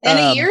 And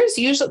a year is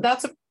usually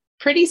that's a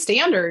pretty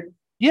standard.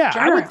 Yeah,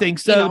 I would think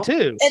so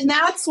too. And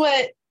that's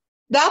what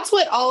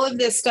all of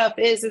this stuff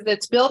is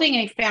it's building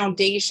a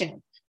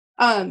foundation.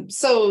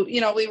 So,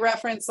 we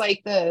reference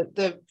like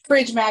the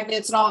fridge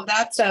magnets and all of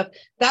that stuff.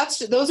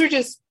 Those are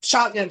just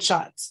shotgun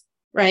shots,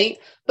 right?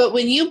 But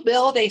when you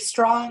build a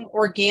strong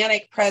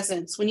organic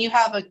presence, when you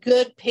have a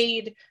good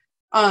paid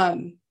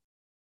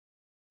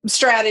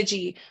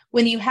strategy,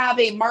 when you have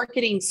a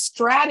marketing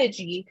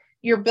strategy,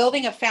 you're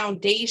building a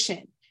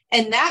foundation.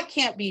 And that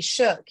can't be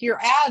shook. Your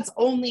ads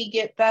only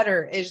get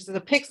better as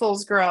the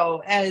pixels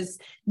grow, as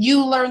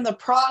you learn the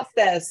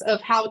process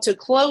of how to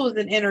close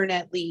an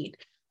internet lead.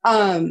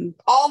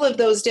 All of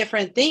those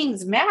different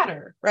things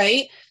matter,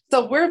 right?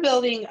 So we're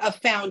building a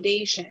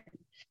foundation.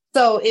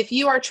 So if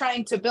you are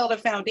trying to build a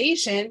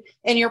foundation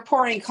and you're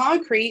pouring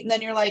concrete and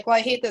then you're like, well,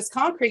 I hate this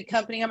concrete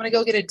company, I'm going to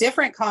go get a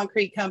different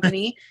concrete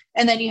company.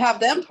 And then you have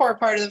them pour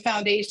part of the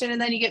foundation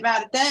and then you get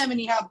mad at them and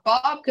you have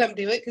Bob come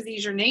do it because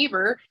he's your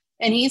neighbor.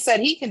 And he said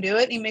he can do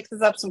it. And he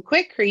mixes up some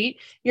Quikrete.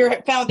 Your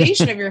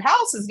foundation of your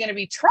house is going to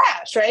be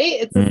trash, right?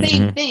 It's the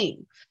same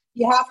thing.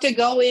 You have to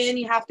go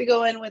in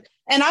with,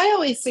 and I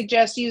always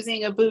suggest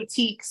using a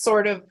boutique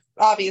sort of,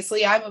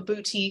 obviously I'm a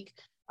boutique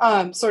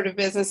sort of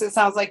business. It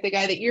sounds like the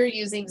guy that you're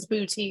using is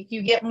boutique.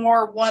 You get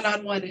more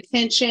one-on-one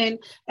attention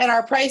and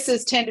our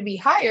prices tend to be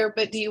higher,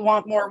 but do you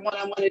want more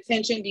one-on-one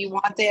attention? Do you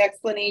want the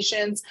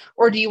explanations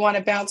or do you want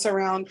to bounce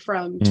around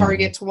from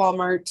Target to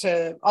Walmart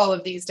to all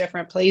of these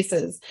different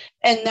places?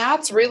 And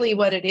that's really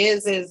what it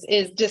is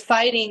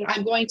deciding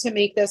I'm going to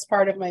make this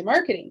part of my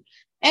marketing.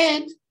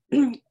 And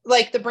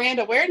like the brand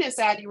awareness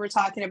ad you were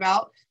talking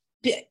about,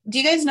 do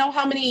you guys know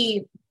how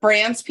many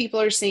brands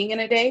people are seeing in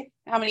a day?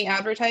 How many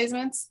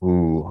advertisements?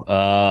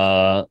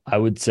 I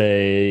would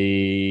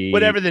say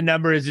whatever the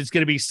number is, it's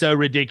going to be so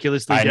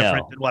ridiculously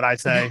different than what I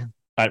say.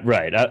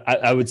 Right.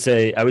 I would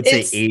say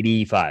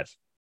 85.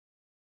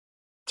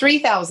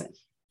 3,000.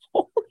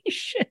 Holy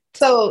shit.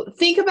 So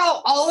think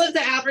about all of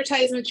the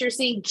advertisements you're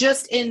seeing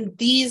just in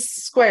these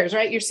squares,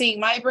 right? You're seeing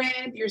my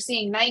brand, you're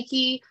seeing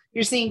Nike,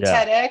 you're seeing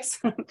TEDx,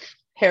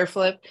 hair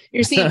flip,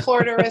 you're seeing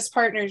Florida Risk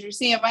Partners, you're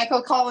seeing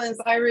Michael Collins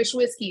Irish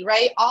Whiskey,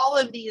 right? All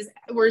of these,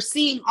 we're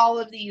seeing all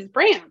of these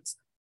brands,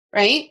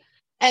 right?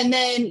 And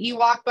then you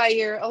walk by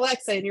your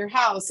Alexa in your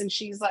house and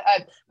she's like,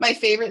 my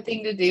favorite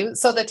thing to do.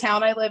 So the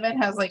town I live in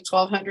has like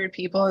 1,200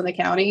 people in the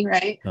county,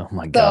 right? Oh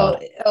my God.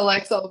 So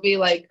Alexa will be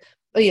like,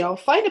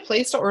 find a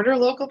place to order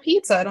local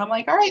pizza. And I'm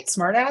like, all right,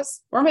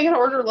 smartass, where am I going to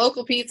order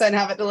local pizza and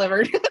have it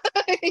delivered?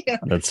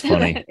 That's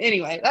funny.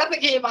 Anyway, that's a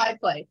game I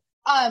play.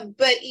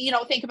 But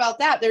think about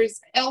that. There's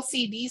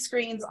LCD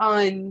screens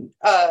on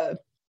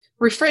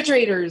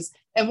refrigerators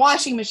and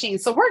washing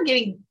machines. So we're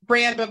getting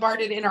brand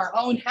bombarded in our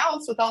own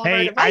house with all of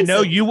our devices.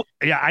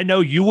 I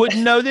know you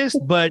wouldn't know this,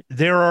 but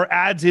there are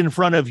ads in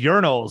front of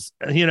urinals,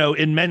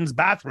 in men's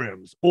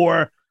bathrooms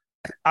or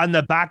on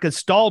the back of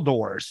stall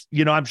doors.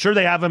 I'm sure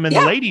they have them in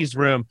the ladies'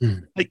 room.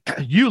 Like,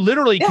 you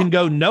literally can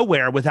go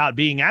nowhere without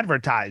being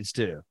advertised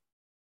to.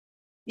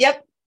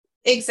 Yep,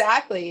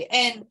 exactly.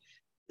 And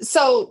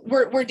so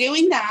we're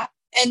doing that.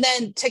 And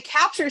then to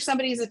capture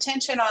somebody's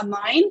attention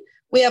online,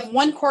 we have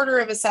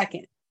 1/4 of a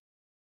second.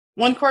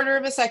 1/4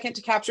 of a second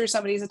to capture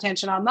somebody's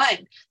attention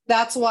online.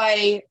 That's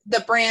why the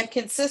brand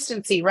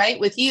consistency, right?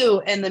 With you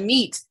and the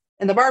meat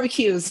and the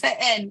barbecues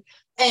and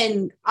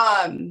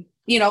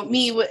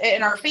me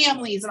and our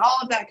families and all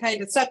of that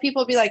kind of stuff.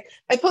 People will be like,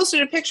 I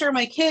posted a picture of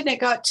my kid and it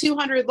got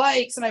 200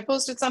 likes, and I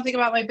posted something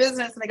about my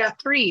business and I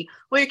got 3.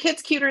 Well, your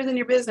kid's cuter than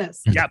your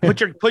business. Yeah. Put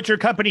your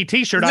company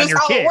t-shirt on your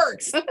kid. It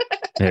works.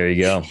 There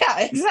you go. Yeah,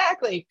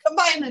 exactly.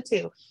 Combine the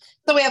two.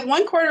 So we have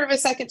 1/4 of a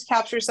second to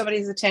capture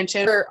somebody's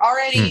attention. We're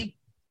already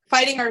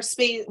fighting our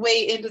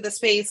way into the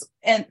space,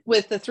 and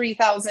with the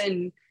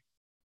 3,000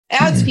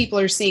 ads people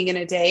are seeing in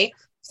a day.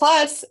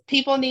 Plus,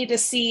 people need to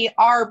see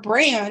our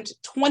brand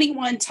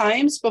 21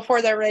 times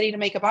before they're ready to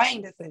make a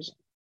buying decision.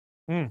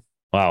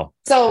 Wow.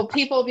 So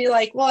people will be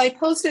like, well, I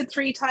posted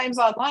 3 times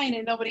online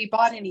and nobody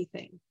bought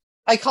anything.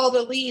 I called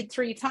a lead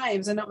 3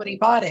 times and nobody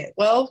bought it.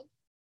 Well,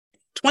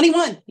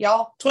 21,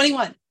 y'all,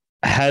 21.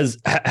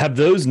 Have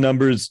those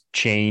numbers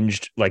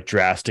changed like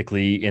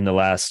drastically in the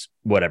last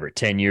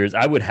 10 years?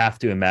 I would have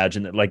to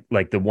imagine that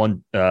like the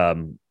one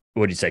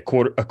what do you say, a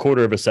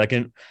quarter of a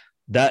second,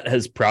 that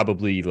has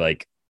probably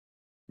like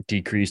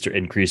decreased or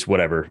increased,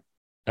 whichever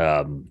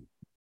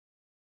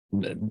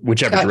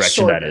direction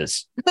shorter. That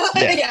is.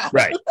 Yeah.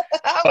 Right.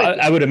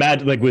 I would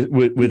imagine like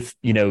with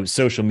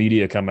social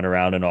media coming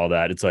around and all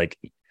that, it's like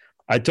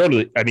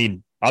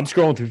I'm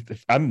scrolling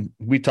through.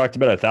 We've talked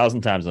about it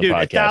 1,000 times on the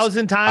podcast.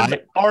 1,000 times.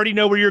 I already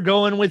know where you're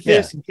going with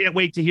this. And can't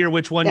wait to hear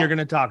which one you're going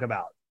to talk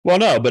about. Well,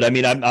 no, but I'm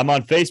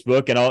on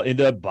Facebook and I'll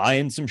end up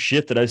buying some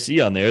shit that I see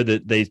on there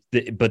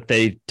that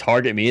they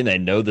target me and they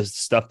know the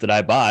stuff that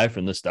I buy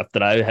from the stuff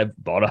that I have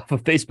bought off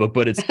of Facebook.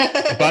 But it's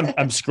if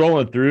I'm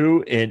scrolling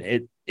through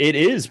and it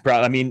is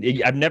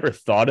probably. I've never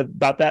thought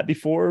about that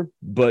before,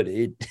 but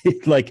it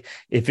like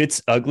if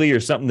it's ugly or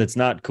something that's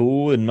not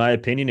cool, in my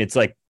opinion, it's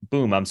like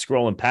boom, I'm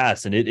scrolling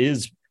past and it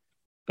is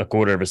a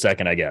quarter of a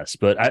second, I guess.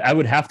 But I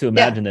would have to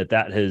imagine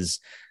that has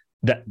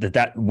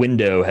that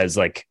window has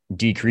like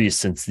decreased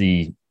since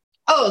the.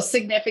 Oh,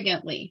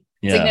 significantly.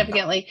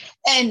 Significantly.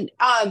 And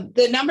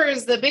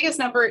the biggest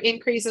number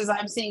increases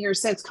I'm seeing are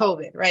since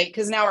COVID, right?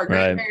 Because now our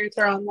grandparents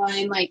are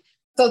online.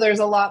 So there's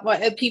a lot more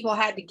people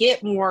had to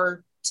get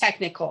more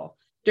technical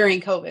during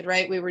COVID,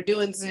 right? We were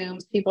doing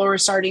Zooms. People were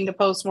starting to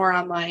post more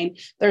online.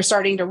 They're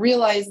starting to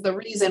realize the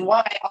reason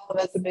why all of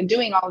us have been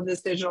doing all of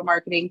this digital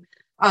marketing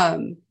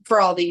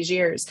for all these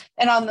years.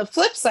 And on the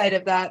flip side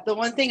of that, the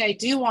one thing I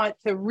do want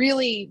to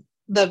really,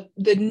 the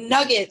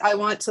nugget I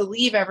want to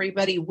leave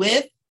everybody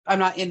with, I'm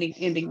not ending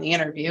the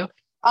interview,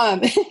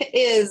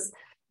 is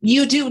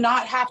you do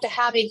not have to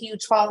have a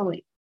huge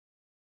following,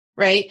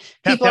 right?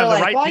 People are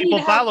like, well, people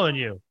following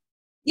you.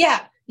 Yeah,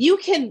 you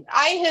can.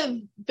 I have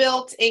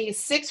built a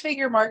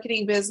 6-figure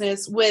marketing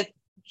business with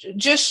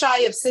just shy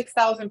of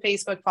 6,000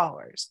 Facebook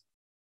followers.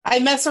 I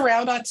mess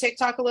around on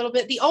TikTok a little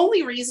bit. The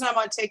only reason I'm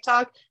on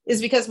TikTok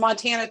is because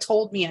Montana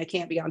told me I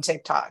can't be on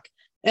TikTok.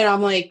 And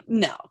I'm like,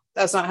 no,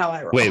 that's not how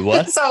I roll. Wait,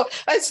 what? So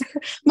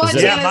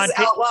Montana's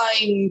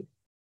outlying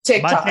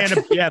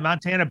TikTok.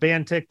 Montana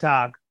banned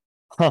TikTok.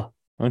 Huh.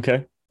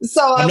 Okay.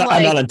 So I'm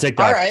not on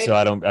TikTok, right. So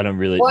I don't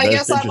really. Well, I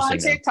guess I'm on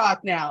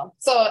TikTok now.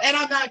 So, and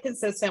I'm not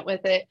consistent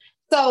with it.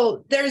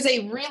 So there's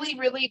a really,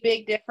 really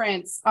big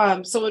difference.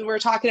 So when we're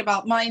talking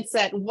about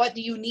mindset, what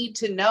do you need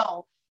to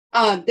know?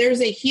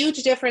 There's a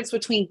huge difference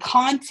between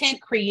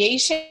content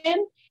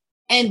creation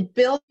and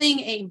building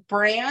a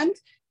brand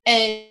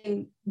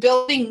and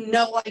building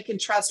know, like, and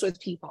trust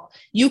with people.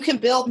 You can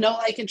build know,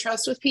 like, and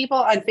trust with people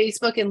on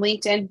Facebook and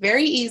LinkedIn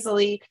very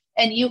easily.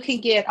 And you can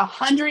get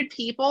 100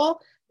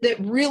 people that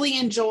really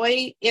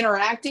enjoy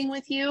interacting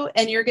with you.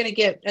 And you're going to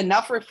get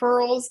enough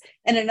referrals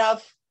and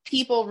enough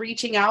people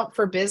reaching out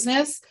for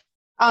business,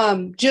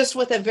 just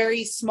with a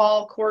very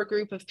small core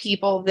group of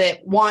people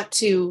that want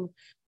to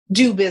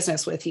do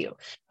business with you.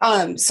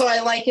 So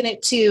I liken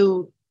it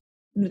to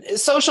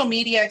social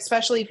media,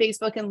 especially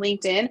Facebook and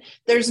LinkedIn,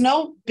 there's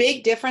no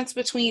big difference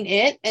between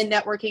it and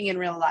networking in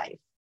real life.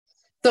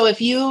 So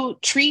if you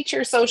treat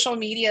your social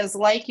media as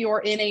like you're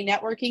in a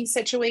networking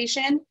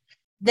situation,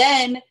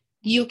 then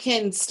you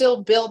can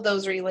still build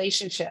those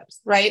relationships,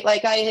 right?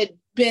 Like I had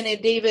been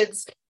in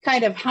David's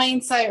kind of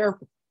hindsight or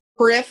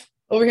periph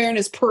over here in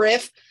his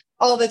periph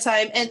all the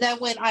time. And then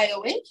when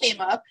ION came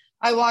up,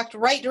 I walked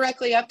right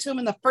directly up to him.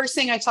 And the first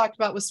thing I talked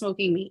about was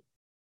smoking meat.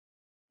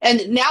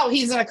 And now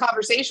he's in a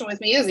conversation with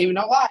me. He doesn't even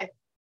know why,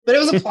 but it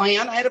was a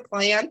plan. I had a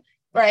plan,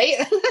 right?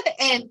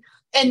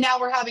 and now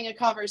we're having a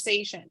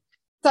conversation.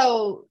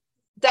 So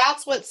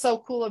that's what's so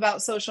cool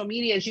about social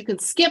media is you can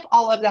skip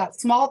all of that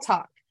small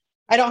talk.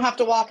 I don't have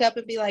to walk up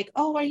and be like,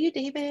 oh, are you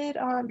David?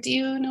 Do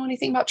you know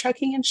anything about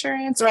trucking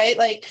insurance? Right?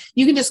 Like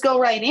you can just go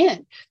right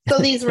in. So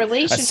these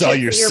relationships. I saw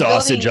your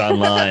sausage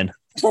online.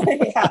 Tell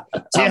me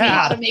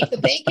how to make the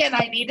bacon.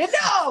 I need to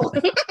know.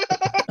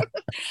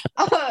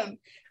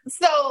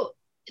 So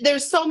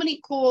there's so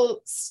many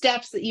cool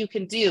steps that you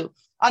can do.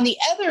 On the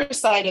other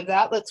side of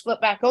that, let's flip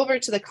back over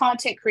to the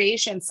content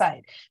creation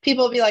side.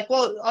 People will be like,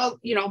 well,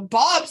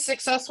 Bob's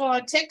successful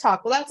on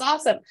TikTok. Well, that's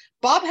awesome.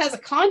 Bob has a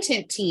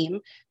content team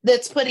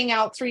that's putting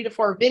out 3 to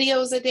 4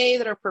 videos a day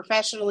that are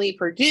professionally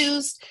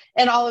produced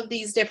and all of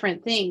these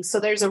different things. So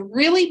there's a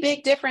really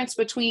big difference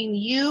between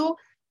you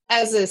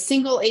as a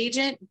single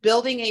agent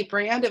building a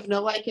brand of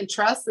know, like, and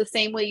trust the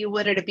same way you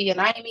would at a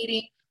BNI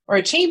meeting or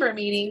a chamber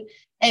meeting,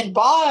 and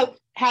Bob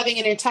having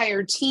an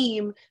entire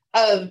team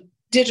of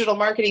digital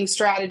marketing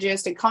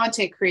strategists and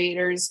content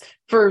creators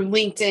for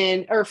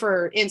LinkedIn or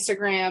for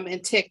Instagram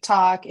and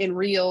TikTok and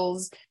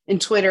Reels and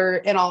Twitter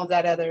and all of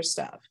that other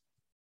stuff.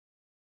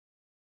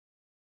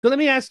 So let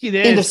me ask you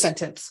this. End of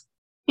sentence.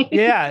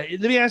 Yeah.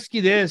 Let me ask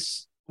you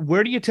this.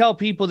 Where do you tell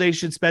people they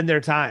should spend their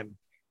time?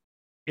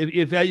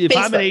 If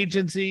I'm an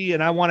agency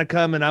and I want to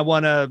come and I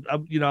want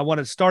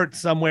to start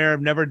somewhere,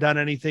 I've never done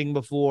anything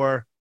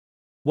before.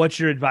 What's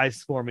your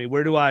advice for me?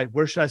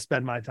 Where should I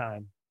spend my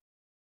time?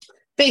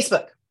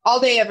 Facebook. All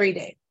day, every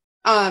day.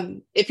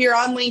 If you're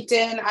on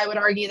LinkedIn, I would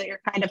argue that you're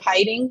kind of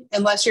hiding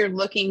unless you're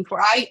looking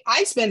for,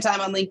 I spend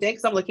time on LinkedIn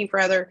because I'm looking for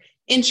other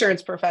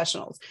insurance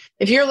professionals.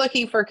 If you're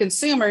looking for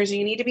consumers,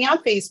 you need to be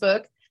on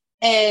Facebook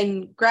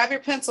and grab your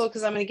pencil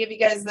because I'm going to give you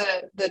guys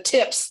the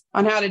tips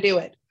on how to do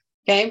it.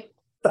 Okay.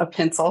 A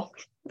pencil.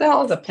 What the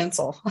hell is a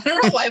pencil? I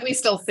don't know why we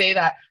still say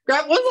that.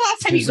 When's the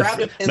last time you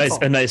grabbed a pencil?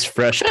 A nice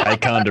fresh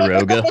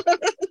Ticonderoga.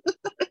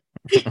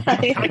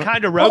 Right?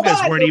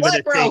 Ticonderogas weren't even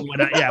a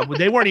thing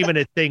they weren't even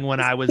a thing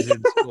when I was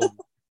in school.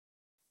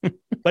 But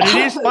it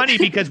is funny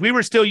because we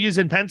were still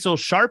using pencil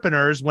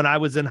sharpeners when I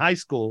was in high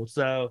school.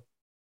 So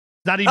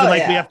it's not even we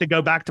have to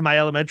go back to my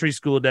elementary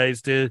school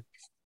days to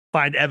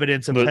find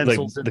evidence of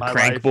pencils in the my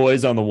crank life.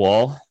 Boys on the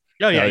wall.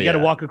 Oh yeah, you got to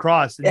walk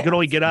across. And you could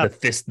only get up.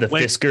 The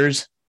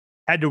Fiskers.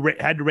 Had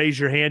to raise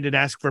your hand and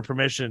ask for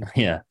permission.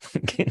 Yeah.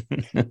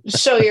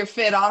 Show your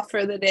fit off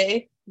for the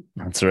day.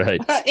 That's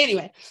right.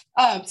 Anyway,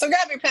 so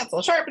grab your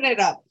pencil, sharpen it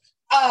up.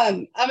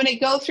 I'm going to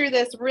go through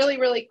this really,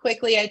 really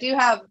quickly. I do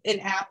have an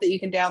app that you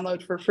can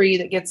download for free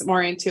that gets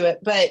more into it,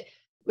 but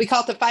we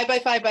call it the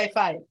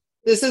 5x5x5.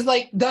 This is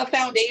like the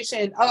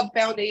foundation of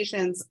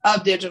foundations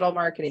of digital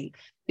marketing.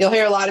 You'll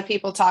hear a lot of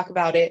people talk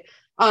about it.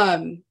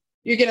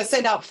 You're going to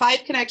send out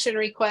 5 connection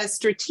requests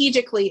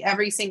strategically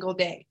every single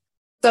day.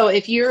 So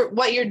if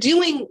what you're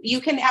doing, you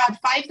can add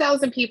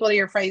 5,000 people to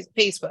your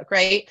Facebook,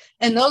 right?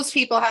 And those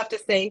people have to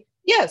say,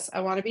 yes, I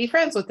want to be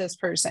friends with this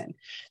person.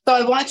 So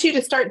I want you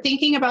to start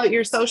thinking about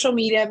your social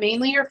media,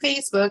 mainly your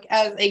Facebook,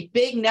 as a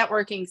big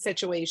networking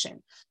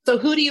situation. So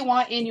who do you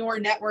want in your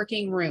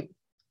networking room?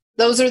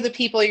 Those are the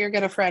people you're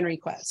going to friend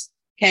request.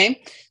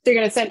 Okay. So you're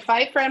going to send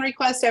 5 friend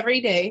requests every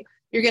day.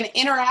 You're going to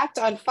interact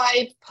on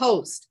 5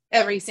 posts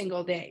every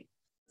single day.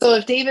 So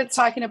if David's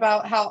talking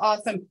about how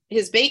awesome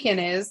his bacon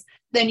is,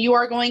 then you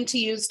are going to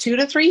use 2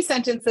 to 3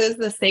 sentences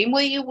the same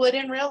way you would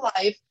in real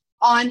life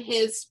on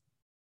his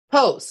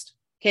post.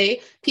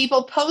 Okay.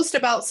 People post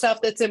about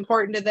stuff that's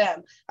important to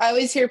them. I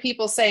always hear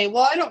people say,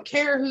 well, I don't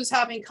care who's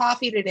having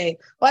coffee today.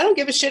 Well, I don't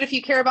give a shit if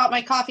you care about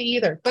my coffee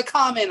either, but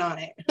comment on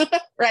it,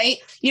 right?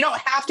 You don't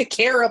have to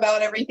care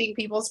about everything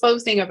people's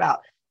posting about.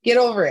 Get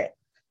over it.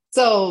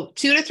 So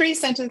 2 to 3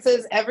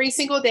 sentences every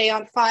single day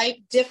on 5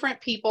 different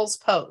people's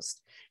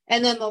posts.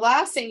 And then the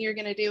last thing you're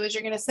going to do is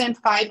you're going to send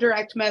 5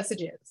 direct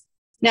messages.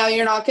 Now,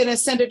 you're not going to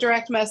send a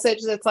direct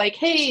message that's like,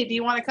 hey, do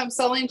you want to come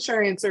sell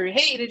insurance? Or,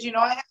 hey, did you know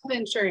I have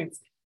insurance?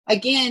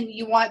 Again,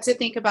 you want to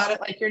think about it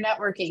like you're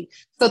networking.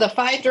 So the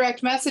 5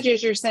 direct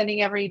messages you're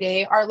sending every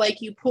day are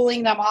like you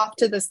pulling them off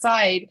to the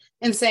side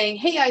and saying,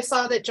 hey, I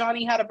saw that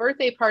Johnny had a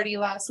birthday party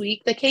last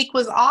week. The cake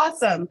was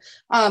awesome.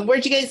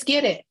 Where'd you guys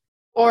get it?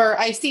 Or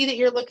I see that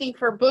you're looking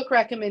for book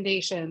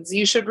recommendations.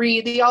 You should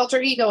read The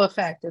Alter Ego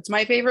Effect. It's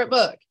my favorite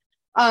book.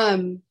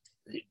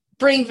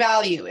 Bring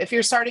value. If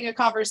you're starting a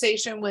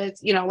conversation with,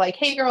 like,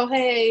 hey girl,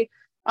 hey,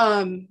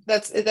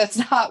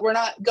 that's not, we're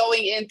not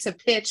going into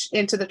pitch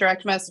into the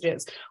direct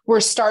messages. We're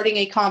starting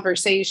a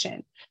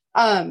conversation.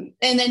 And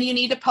then you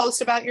need to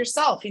post about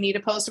yourself. You need to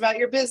post about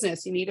your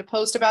business. You need to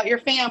post about your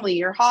family,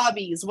 your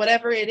hobbies,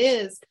 whatever it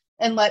is,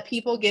 and let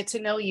people get to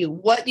know you.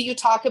 What do you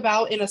talk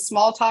about in a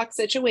small talk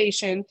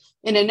situation,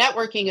 in a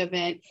networking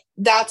event?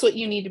 That's what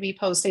you need to be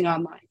posting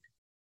online.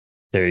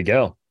 There you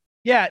go.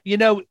 Yeah. You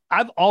know,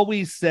 I've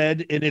always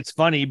said, and it's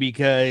funny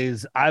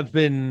because I've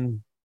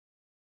been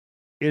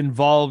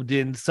involved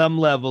in some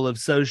level of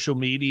social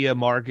media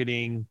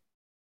marketing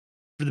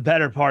for the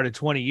better part of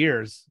 20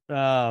 years.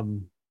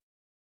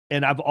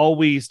 And I've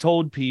always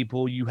told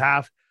people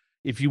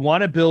if you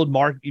want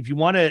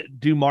to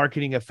do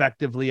marketing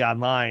effectively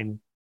online,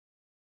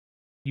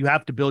 you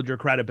have to build your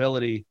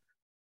credibility,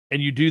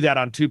 and you do that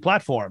on two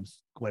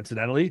platforms,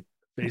 coincidentally,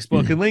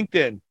 Facebook and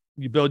LinkedIn.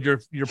 You build your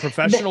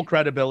professional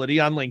credibility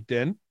on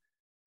LinkedIn,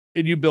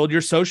 and you build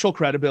your social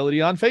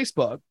credibility on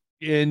Facebook.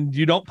 And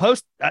you don't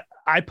post.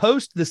 I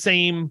post the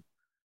same.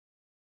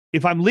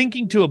 If I'm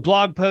linking to a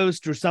blog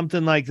post or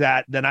something like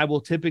that, then I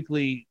will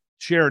typically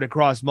share it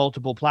across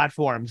multiple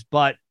platforms,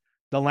 but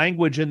the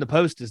language in the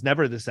post is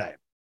never the same.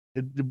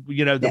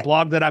 The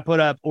blog that I put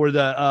up, or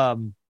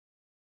the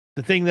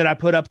thing that I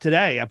put up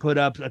today, I put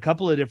up a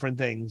couple of different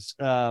things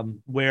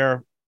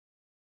where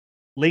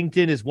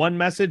LinkedIn is one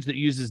message that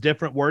uses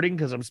different wording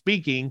because I'm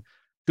speaking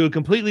to a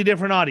completely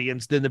different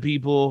audience than the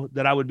people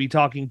that I would be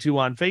talking to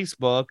on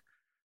Facebook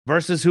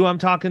versus who I'm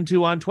talking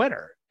to on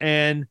Twitter.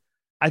 And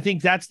I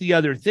think that's the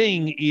other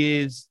thing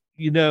is,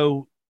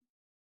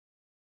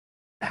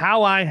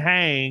 how I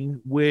hang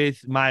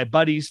with my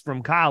buddies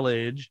from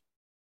college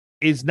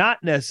is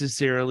not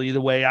necessarily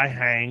the way I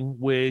hang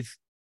with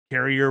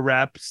carrier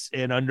reps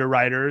and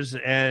underwriters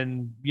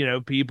and,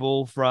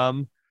 people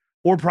from,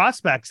 or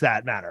prospects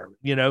that matter,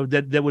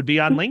 that would be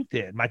on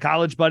LinkedIn. My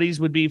college buddies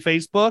would be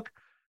Facebook.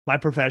 My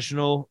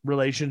professional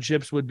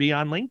relationships would be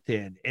on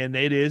LinkedIn. And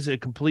it is a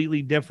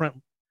completely different,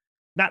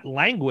 not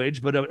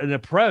language, but an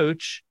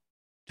approach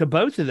to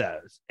both of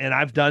those. And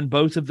I've done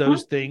both of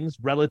those things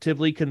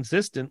relatively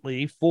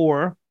consistently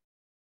for,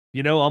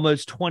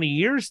 almost 20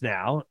 years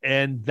now.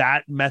 And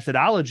that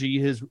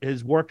methodology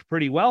has worked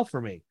pretty well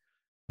for me.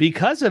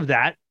 Because of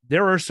that,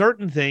 there are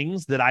certain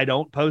things that I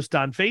don't post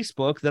on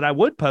Facebook that I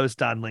would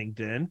post on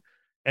LinkedIn.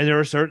 And there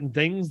are certain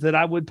things that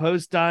I would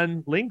post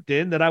on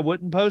LinkedIn that I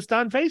wouldn't post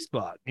on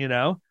Facebook,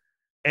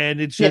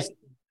 and it's just,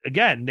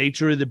 again,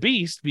 nature of the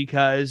beast,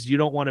 because you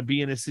don't want to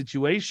be in a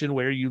situation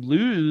where you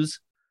lose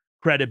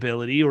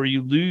credibility or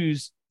you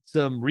lose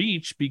some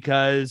reach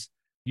because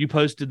you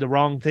posted the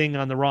wrong thing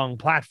on the wrong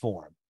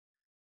platform.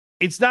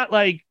 It's not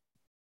like,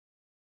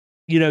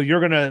 you're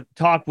going to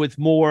talk with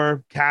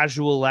more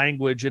casual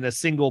language in a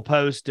single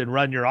post and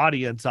run your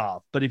audience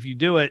off. But if you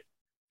do it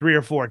 3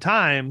 or 4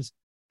 times,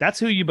 that's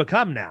who you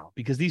become now,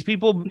 because these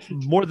people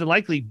more than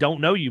likely don't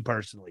know you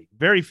personally.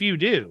 Very few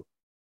do.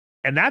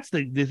 And that's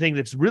the thing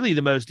that's really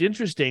the most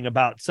interesting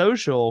about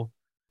social.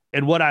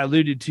 And what I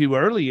alluded to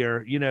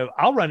earlier,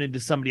 I'll run into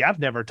somebody I've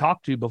never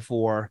talked to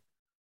before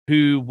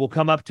who will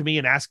come up to me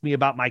and ask me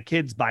about my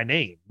kids by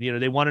name.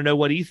 They want to know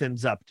what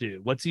Ethan's up to.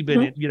 What's he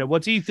been,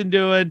 what's Ethan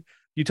doing?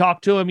 You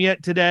talked to him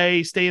yet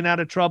today, staying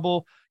out of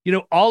trouble,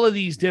 all of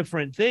these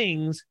different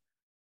things.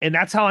 And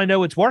that's how I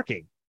know it's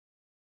working.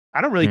 I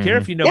don't really care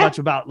if you know much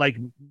about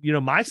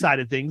my side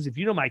of things. If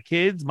you know my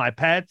kids, my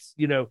pets,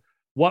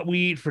 what we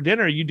eat for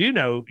dinner, you do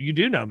know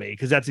me,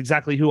 because that's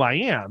exactly who I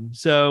am.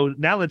 So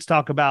now let's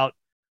talk about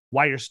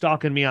why you're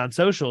stalking me on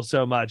social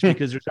so much,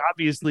 because there's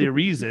obviously a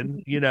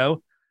reason,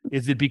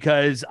 is it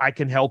because I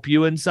can help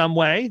you in some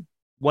way?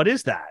 What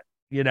is that?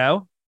 Yeah.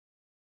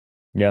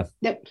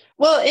 Yep.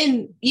 Well,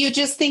 and you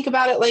just think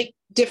about it like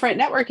different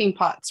networking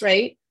pots,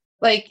 right?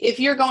 Like if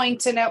you're going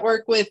to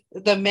network with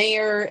the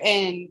mayor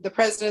and the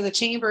president of the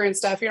chamber and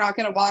stuff, you're not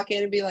going to walk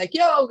in and be like,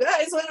 yo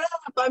guys, what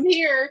up? I'm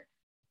here.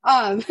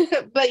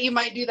 But you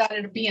might do that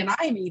at a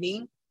BNI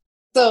meeting.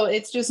 So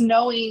it's just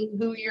knowing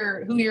who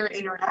you're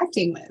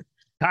interacting with.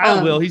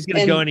 Kyle he's going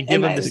to go in and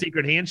give him the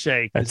secret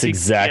handshake. That's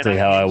exactly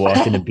how I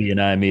walk into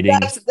BNI meetings.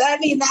 That's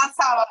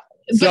how,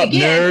 What's but up,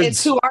 again, nerds?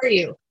 it's who are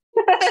you?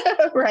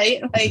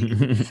 Right? Like,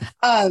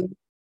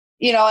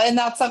 and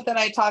that's something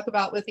I talk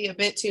about with you a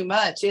bit too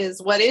much,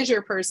 is what is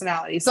your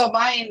personality? So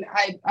mine,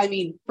 I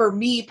mean, for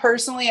me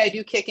personally, I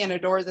do kick in a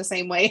door the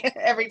same way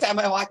every time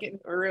I walk into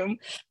a room.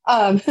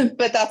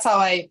 But that's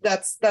how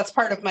that's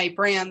part of my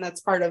brand.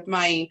 That's part of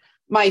my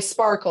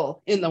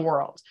sparkle in the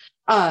world.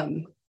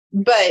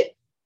 But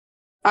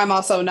I'm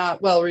also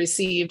not well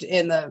received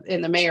in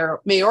the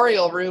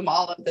mayoral room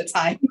all of the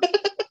time.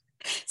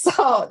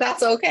 So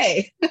that's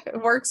okay.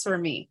 It works for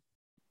me.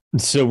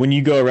 So when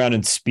you go around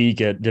and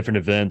speak at different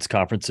events,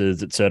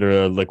 conferences, et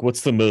cetera, like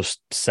what's the most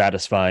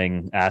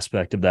satisfying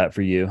aspect of that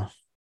for you?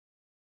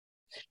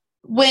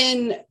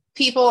 When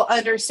people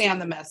understand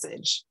the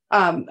message.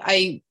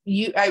 I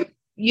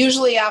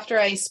usually after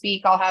I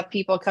speak, I'll have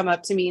people come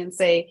up to me and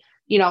say,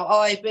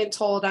 I've been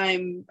told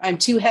I'm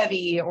too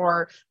heavy,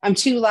 or I'm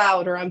too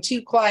loud, or I'm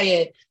too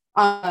quiet.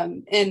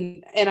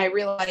 And I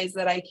realize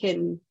that I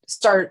can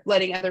start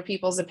letting other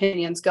people's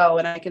opinions go,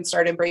 and I can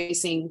start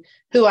embracing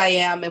who I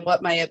am and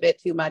what my a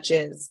bit too much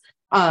is.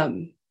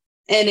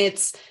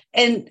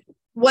 And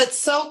what's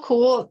so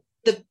cool,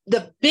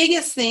 the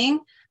biggest thing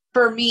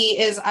for me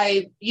is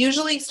I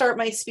usually start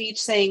my speech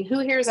saying, who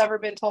here has ever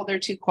been told they're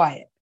too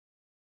quiet?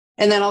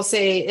 And then I'll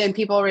say, and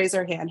people raise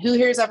their hand, who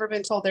here has ever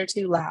been told they're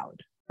too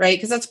loud? Right?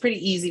 Because that's a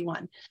pretty easy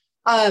one.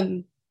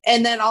 And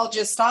then I'll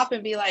just stop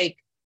and be like,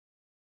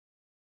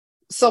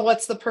 so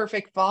what's the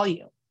perfect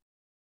volume?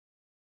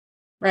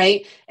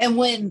 Right? And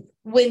when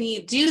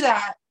you do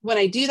that, when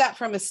I do that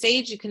from a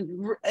stage, you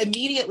can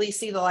immediately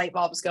see the light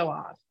bulbs go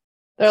off.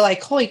 They're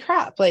like, holy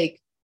crap, like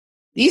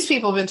these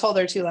people have been told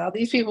they're too loud.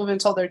 These people have been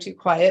told they're too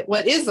quiet.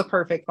 What is the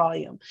perfect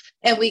volume?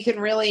 And we can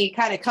really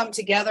kind of come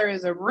together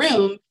as a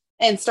room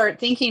and start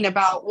thinking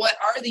about what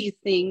are these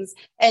things.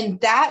 And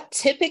that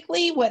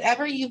typically,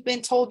 whatever you've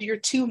been told you're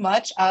too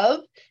much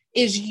of,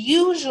 is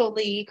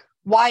usually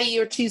why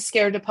you're too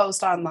scared to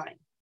post online.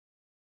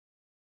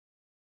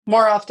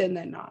 More often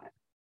than not.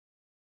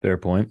 Fair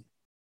point.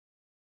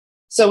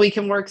 So we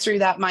can work through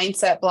that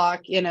mindset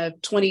block in a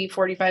 20,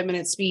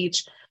 45-minute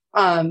speech.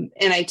 And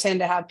I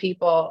tend to have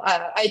people,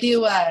 I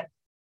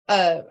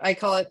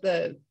call it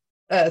the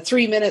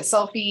 3-minute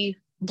selfie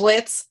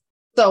blitz.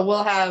 So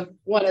we'll have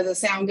one of the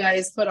sound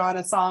guys put on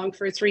a song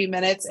for 3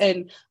 minutes,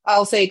 and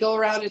I'll say, go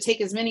around and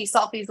take as many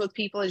selfies with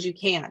people as you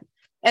can.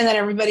 And then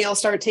everybody will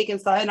start taking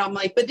stuff. And I'm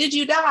like, but did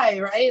you die?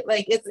 Right?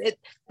 Like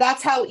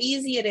that's how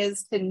easy it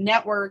is to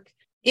network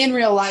in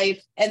real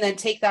life and then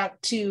take that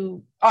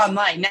to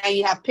online. Now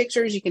you have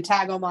pictures, you can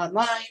tag them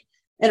online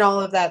and all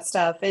of that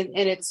stuff. And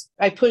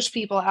I push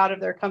people out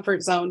of their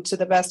comfort zone to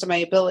the best of my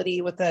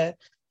ability with the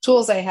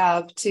tools I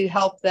have to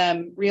help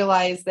them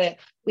realize that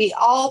we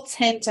all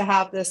tend to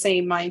have the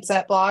same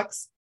mindset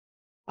blocks.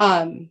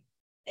 And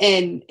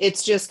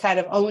it's just kind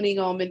of owning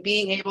them and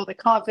being able to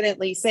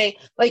confidently say,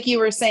 like you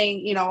were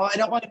saying, I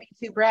don't want to be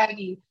too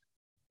braggy.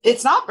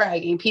 It's not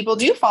bragging. People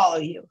do follow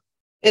you.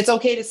 It's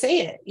okay to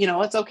say it,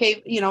 it's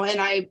okay,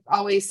 and I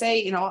always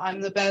say,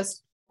 I'm the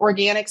best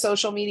organic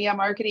social media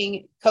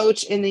marketing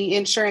coach in the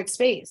insurance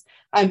space.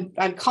 I'm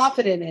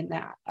confident in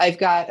that. I've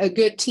got a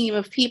good team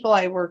of people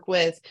I work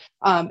with,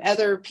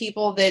 other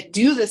people that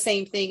do the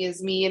same thing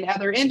as me in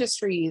other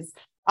industries.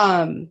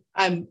 I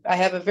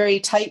have a very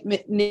tight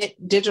knit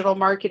digital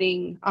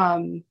marketing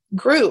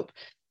group.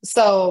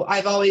 So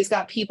I've always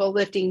got people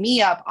lifting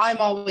me up. I'm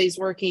always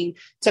working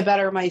to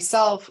better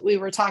myself. We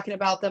were talking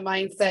about the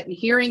mindset and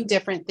hearing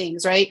different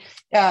things, right?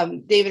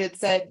 David had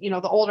said,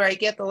 the older I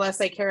get, the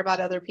less I care about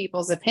other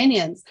people's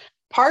opinions.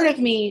 Part of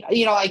me,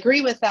 I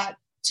agree with that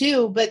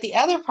too. But the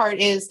other part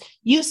is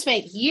you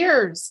spent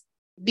years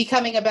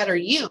becoming a better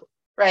you,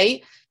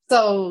 right?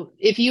 So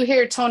if you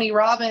hear Tony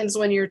Robbins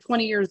when you're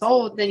 20 years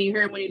old, then you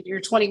hear him when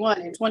you're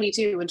 21 and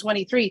 22 and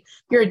 23,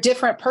 you're a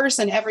different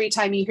person every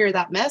time you hear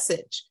that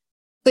message.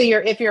 So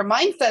if your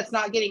mindset's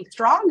not getting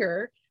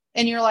stronger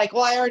and you're like,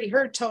 well, I already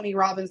heard Tony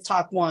Robbins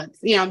talk once,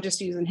 I'm just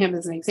using him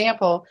as an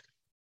example.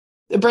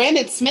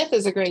 Brandon Smith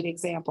is a great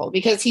example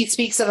because he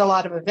speaks at a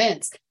lot of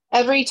events.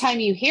 Every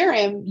time you hear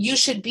him, you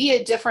should be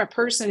a different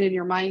person in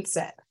your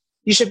mindset.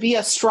 You should be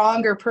a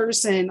stronger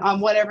person on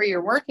whatever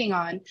you're working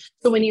on.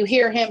 So when you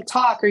hear him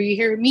talk, or you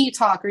hear me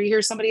talk, or you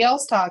hear somebody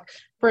else talk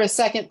for a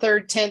second,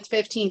 third, 10th,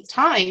 15th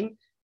time,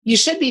 you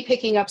should be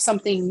picking up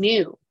something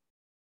new.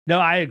 No,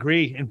 I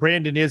agree. And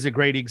Brandon is a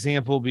great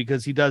example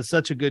because he does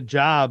such a good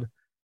job.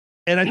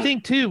 And I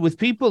think too, with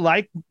people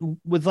like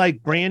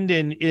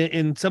Brandon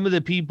and some of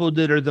the people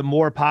that are the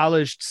more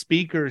polished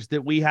speakers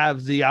that we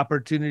have the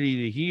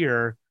opportunity to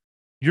hear,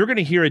 you're going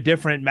to hear a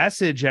different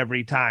message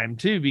every time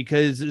too,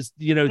 because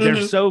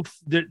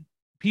they're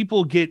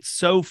people get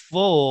so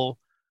full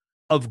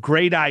of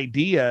great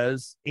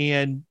ideas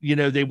and,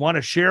 they want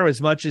to share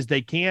as much as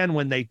they can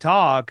when they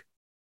talk,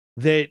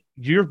 that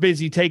you're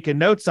busy taking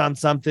notes on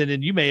something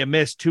and you may have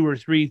missed 2 or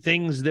 3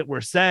 things that were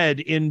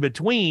said in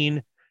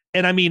between.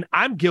 And I mean,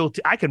 I'm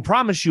guilty. I can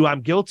promise you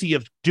I'm guilty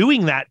of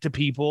doing that to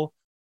people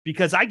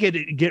because I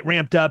get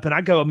ramped up and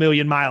I go a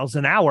million miles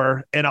an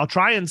hour and I'll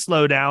try and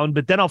slow down,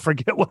 but then I'll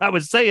forget what I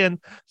was saying.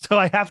 So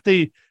I have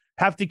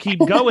to keep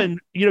going.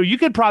 You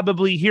could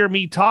probably hear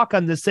me talk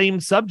on the same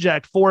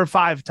subject 4 or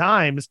 5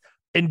 times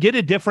and get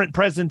a different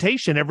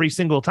presentation every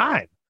single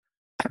time.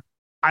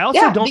 I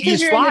also don't use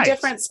slides. Because you're in a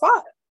different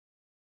spot.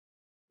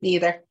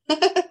 Neither.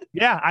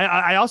 Yeah,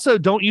 I also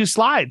don't use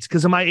slides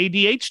because of my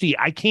ADHD.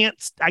 I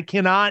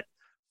cannot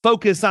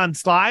focus on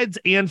slides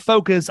and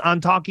focus on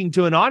talking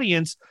to an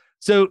audience.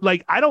 So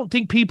I don't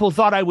think people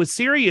thought I was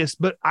serious,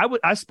 but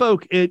I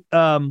spoke at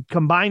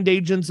Combined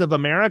Agents of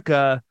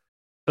America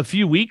a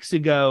few weeks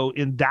ago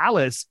in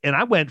Dallas, and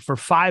I went for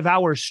 5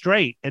 hours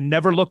straight and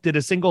never looked at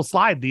a single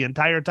slide the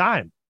entire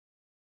time.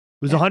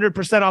 It was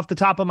 100% off the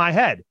top of my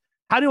head.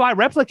 How do I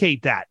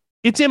replicate that?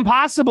 It's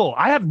impossible.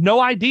 I have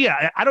no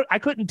idea. I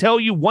couldn't tell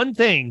you one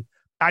thing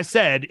I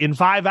said in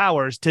 5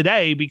 hours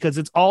today because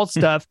it's all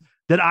stuff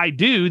that I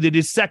do that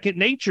is second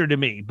nature to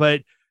me.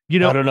 But I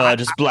don't know. I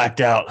just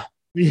blacked out.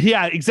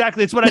 Yeah,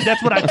 exactly. That's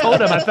what I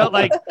told him. I felt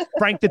like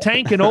Frank the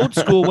Tank in Old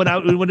School when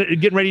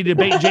getting ready to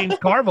debate James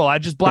Carville. I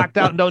just blacked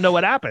out and don't know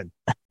what happened.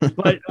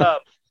 But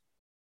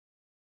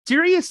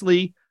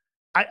seriously,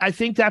 I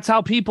think that's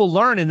how people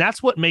learn. And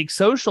that's what makes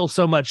social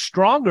so much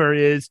stronger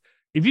is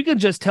if you can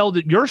just tell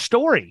your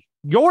story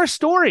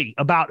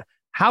about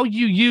how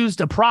you used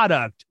a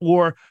product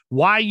or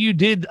why you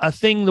did a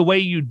thing the way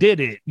you did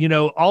it,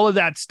 all of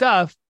that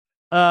stuff,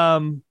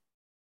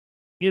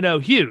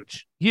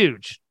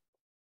 huge.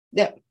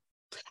 Yeah.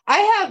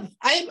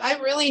 I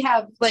really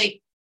have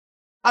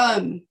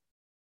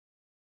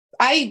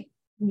I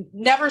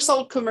never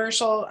sold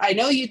commercial. I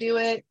know you do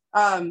it.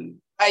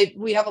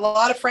 We have a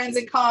lot of friends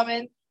in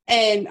common,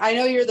 and I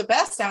know you're the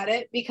best at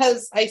it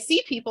because I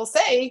see people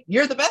say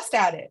you're the best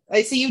at it.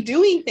 I see you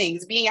doing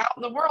things, being out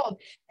in the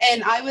world.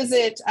 And I was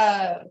at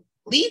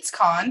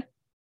LeadsCon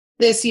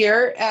this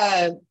year,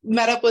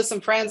 met up with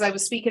some friends. I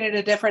was speaking at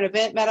a different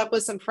event, met up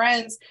with some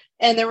friends,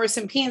 and there were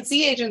some PNC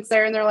agents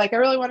there, and they're like, I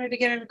really wanted to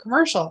get into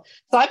commercial.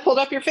 So I pulled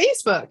up your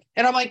Facebook,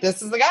 and I'm like,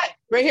 this is the guy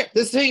right here.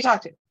 This is who you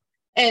talk to.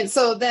 And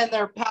so then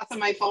they're passing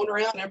my phone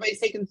around. Everybody's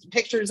taking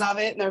pictures of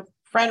it, and they're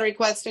friend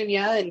requesting you.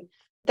 And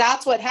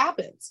that's what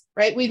happens,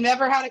 right? We've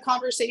never had a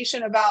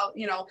conversation about,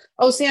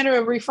 oh,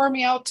 Sandra, refer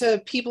me out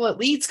to people at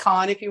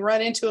LeadsCon if you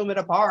run into them at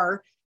a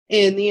bar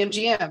in the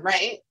MGM,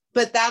 right?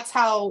 But that's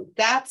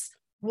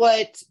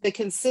what the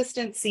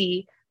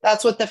consistency,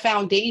 that's what the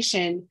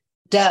foundation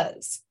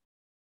does.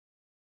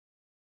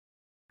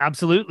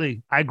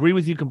 Absolutely. I agree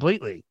with you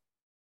completely.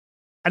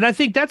 And I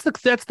think that's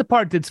the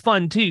part that's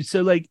fun too.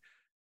 So like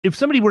if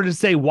somebody were to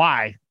say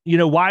why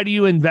do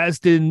you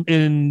invest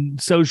in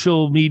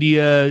social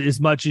media as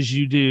much as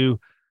you do?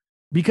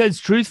 Because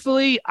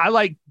truthfully, I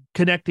like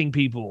connecting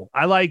people.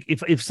 I like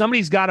if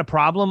somebody's got a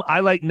problem,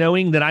 I like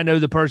knowing that I know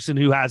the person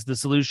who has the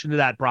solution to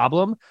that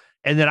problem,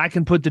 and then I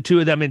can put the two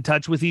of them in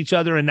touch with each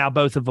other, and now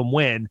both of them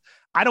win.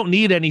 I don't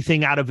need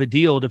anything out of a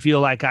deal to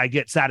feel like I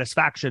get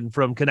satisfaction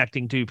from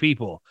connecting two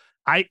people.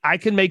 I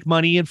can make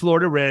money in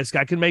Florida Risk.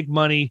 I can make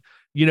money,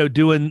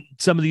 doing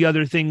some of the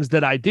other things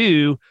that I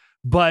do,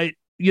 but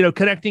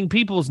connecting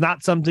people is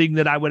not something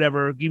that I would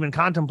ever even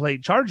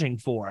contemplate charging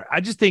for.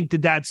 I just think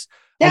that that's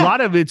a lot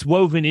of it's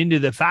woven into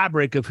the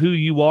fabric of who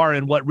you are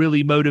and what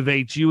really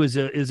motivates you as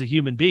a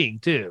human being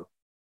too.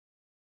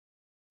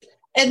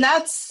 And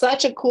that's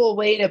such a cool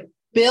way to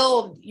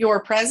build your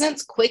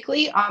presence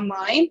quickly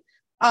online.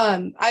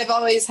 I've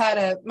always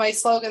had my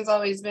slogan's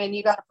always been,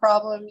 you got a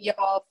problem, you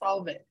all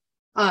solve it.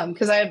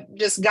 Because I've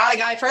just got a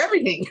guy for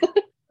everything,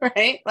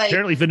 right? Like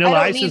apparently Vanilla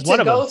Ice is one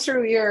of them. Go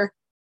through your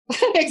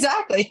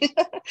exactly.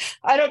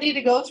 I don't need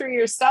to go through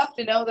your stuff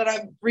to know that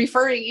I'm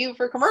referring you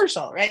for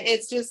commercial, right?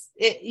 It's just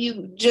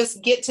you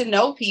just get to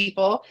know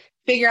people,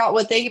 figure out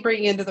what they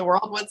bring into the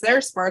world, what's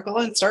their sparkle,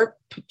 and start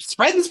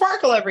spreading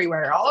sparkle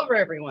everywhere, all over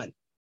everyone.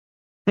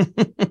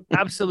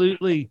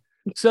 Absolutely.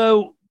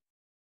 So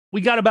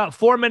we got about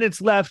 4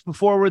 minutes left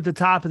before we're at the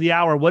top of the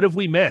hour. What have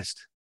we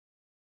missed?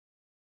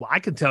 Well, I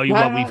can tell you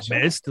what we've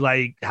missed.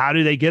 Like, how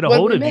do they get a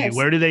hold of you?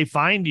 Where do they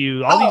find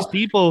you? All these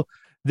people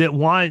that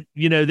want,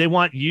 they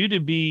want you to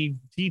be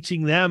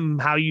teaching them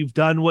how you've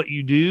done what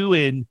you do.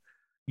 And,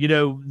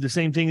 the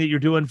same thing that you're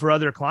doing for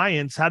other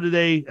clients. How do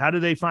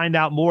they find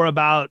out more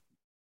about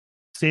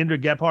Sandra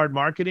Gebhardt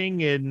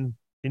marketing and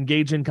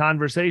engage in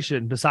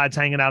conversation besides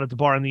hanging out at the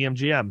bar in the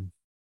MGM?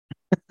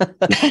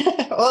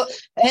 Well,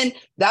 and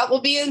that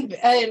will be in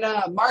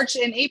March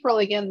and April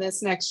again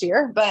this next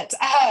year. But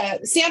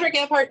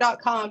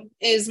SandraGebhardt.com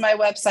is my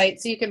website,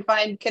 so you can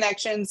find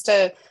connections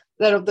to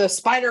the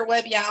spider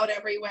web you out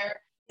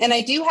everywhere. And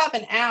I do have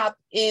an app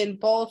in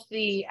both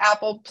the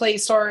Apple Play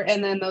Store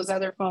and then those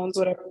other phones,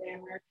 whatever they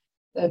are,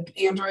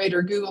 the Android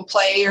or Google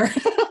Play or.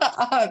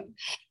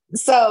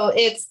 So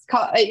it's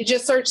called,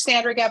 just search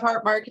Sandra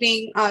Gebhardt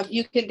Marketing.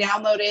 You can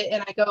download it,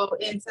 and I go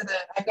into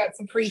I've got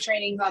some free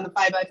trainings on the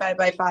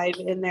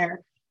 5x5x5 in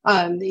there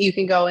that you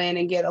can go in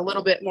and get a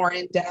little bit more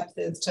in depth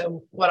as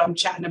to what I'm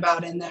chatting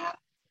about in that.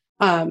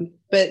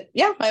 But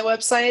yeah, my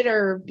website,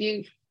 or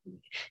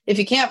if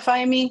you can't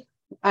find me,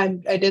 I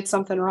did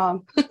something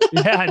wrong.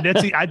 Yeah,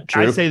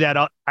 I'd say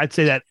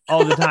that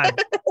all the time.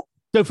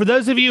 So for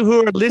those of you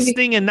who are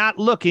listening and not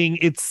looking,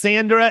 it's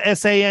Sandra,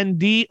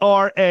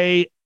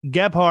 Sandra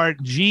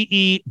Gebhardt,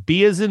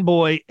 G-E-B as in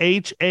boy,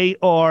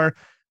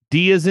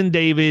 H-A-R-D as in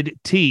David,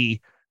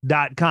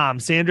 T.com,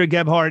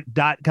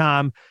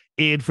 SandraGebhardt.com.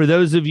 And for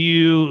those of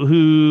you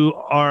who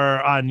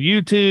are on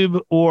YouTube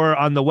or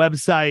on the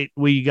website,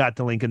 we got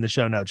the link in the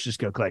show notes. Just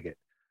go click it.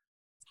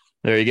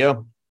 There you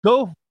go.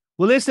 Cool.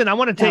 Well, listen, I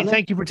want to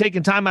thank you for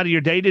taking time out of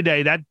your day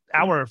today. That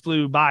hour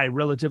flew by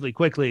relatively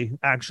quickly,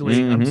 actually.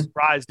 Mm-hmm. I'm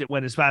surprised it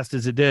went as fast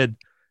as it did.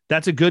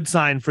 That's a good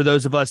sign for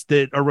those of us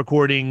that are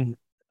recording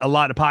a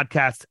lot of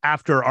podcasts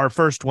after our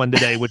first one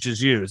today, which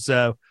is you.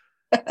 So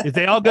if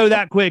they all go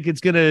that quick,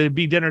 it's going to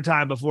be dinner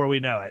time before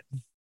we know it.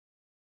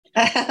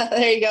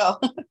 There you go.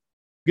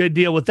 Good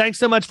deal. Well, thanks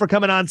so much for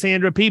coming on,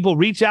 Sandra. People,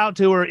 reach out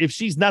to her. If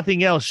she's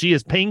nothing else, she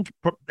is pink.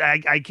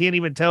 I can't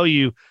even tell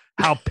you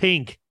how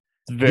pink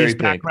this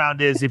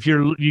background is. If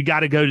you got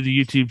to go to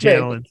the YouTube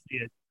channel and see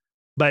it.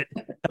 But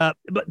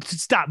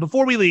stop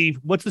before we leave.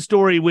 What's the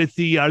story with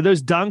are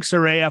those dunks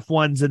or AF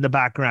ones in the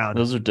background?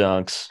 Those are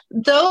dunks.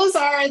 Those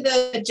are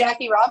the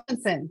Jackie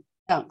Robinson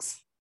dunks.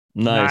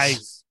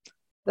 Nice.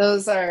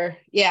 Those are,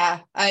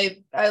 I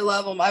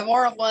love them. I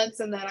wore them once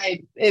and then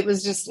it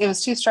was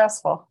too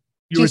stressful.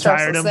 You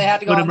retired them, so they had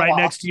to go put on them right wall.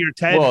 next to your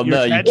Ted. Well,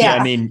 no, you can't. Yeah.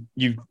 I mean,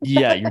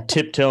 you're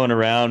tiptoeing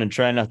around and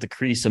trying not to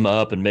crease them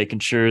up and making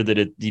sure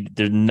that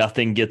there's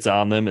nothing gets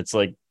on them. It's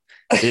like,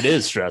 it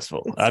is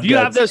stressful. Do you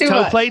have those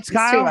toe plates,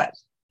 Kyle?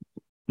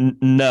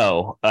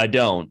 No, I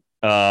don't.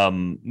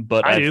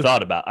 But I've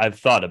thought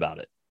about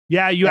it.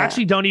 Yeah, you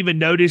actually don't even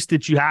notice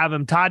that you have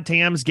them. Todd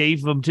Tams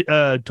gave them,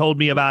 told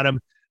me about them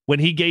when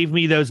he gave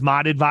me those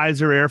Mod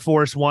Advisor Air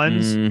Force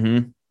Ones.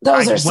 Mm-hmm.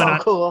 Those are so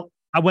cool.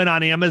 I went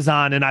on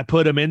Amazon and I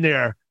put them in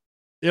there.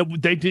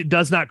 It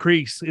does not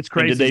crease. It's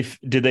crazy.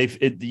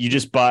 You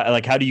just buy,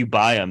 like, how do you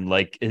buy them?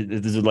 Like,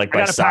 is it like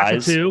by size? Pack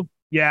of 2.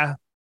 Yeah.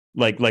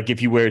 Like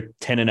if you wear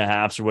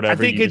 10.5s or whatever. I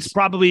think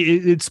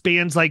it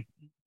spans like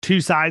 2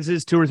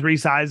 or 3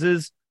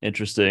 sizes.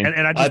 Interesting.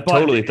 And I've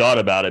totally thought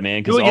about it,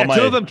 man. Because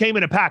 2 of them came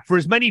in a pack. For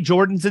as many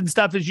Jordans and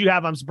stuff as you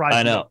have, I'm surprised.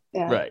 I know.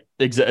 Yeah. Right.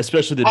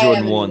 Especially the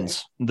Jordan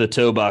 1s. The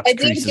toe box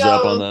creases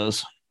up on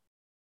those.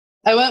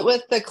 I went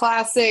with the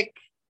classic.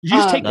 Did you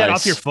just take that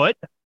off your foot?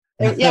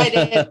 Yeah, I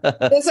did.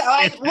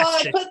 I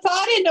put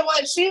thought into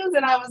what shoes,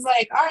 and I was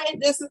like, all right,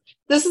 this is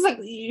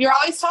you're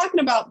always talking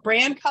about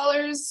brand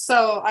colors.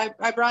 So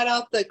I brought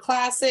out the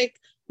classic,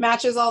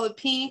 matches all the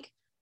pink.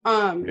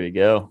 There you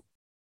go.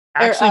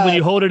 Actually, when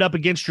you hold it up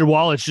against your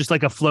wall, it's just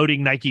like a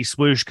floating Nike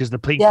swoosh because the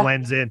pink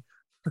blends in.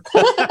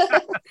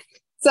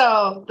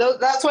 So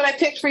that's what I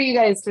picked for you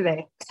guys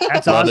today.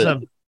 That's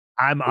awesome.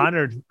 I'm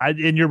honored.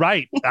 And you're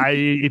right.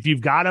 If you've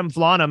got them,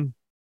 flaunt them.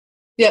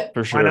 Yeah,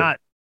 for sure. Why not?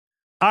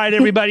 All right,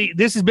 everybody.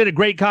 This has been a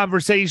great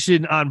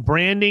conversation on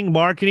branding,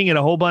 marketing, and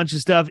a whole bunch of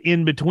stuff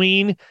in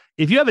between.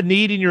 If you have a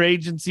need in your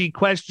agency,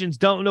 questions,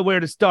 don't know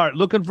where to start,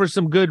 looking for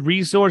some good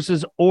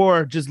resources,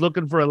 or just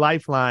looking for a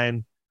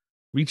lifeline,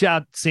 reach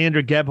out to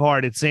Sandra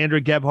Gebhardt at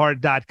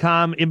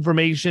sandragebhardt.com.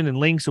 Information and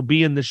links will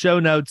be in the show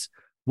notes.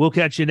 We'll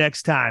catch you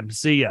next time.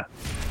 See ya.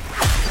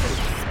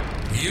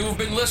 You've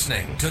been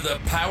listening to the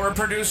Power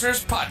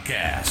Producers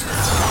Podcast.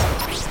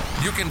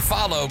 You can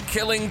follow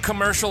Killing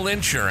Commercial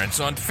Insurance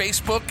on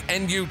Facebook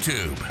and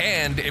YouTube.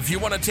 And if you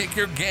want to take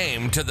your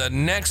game to the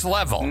next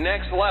level,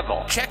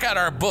 check out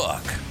our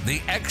book,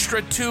 The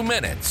Extra 2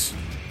 Minutes,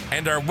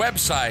 and our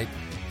website,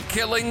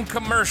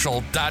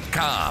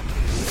 killingcommercial.com.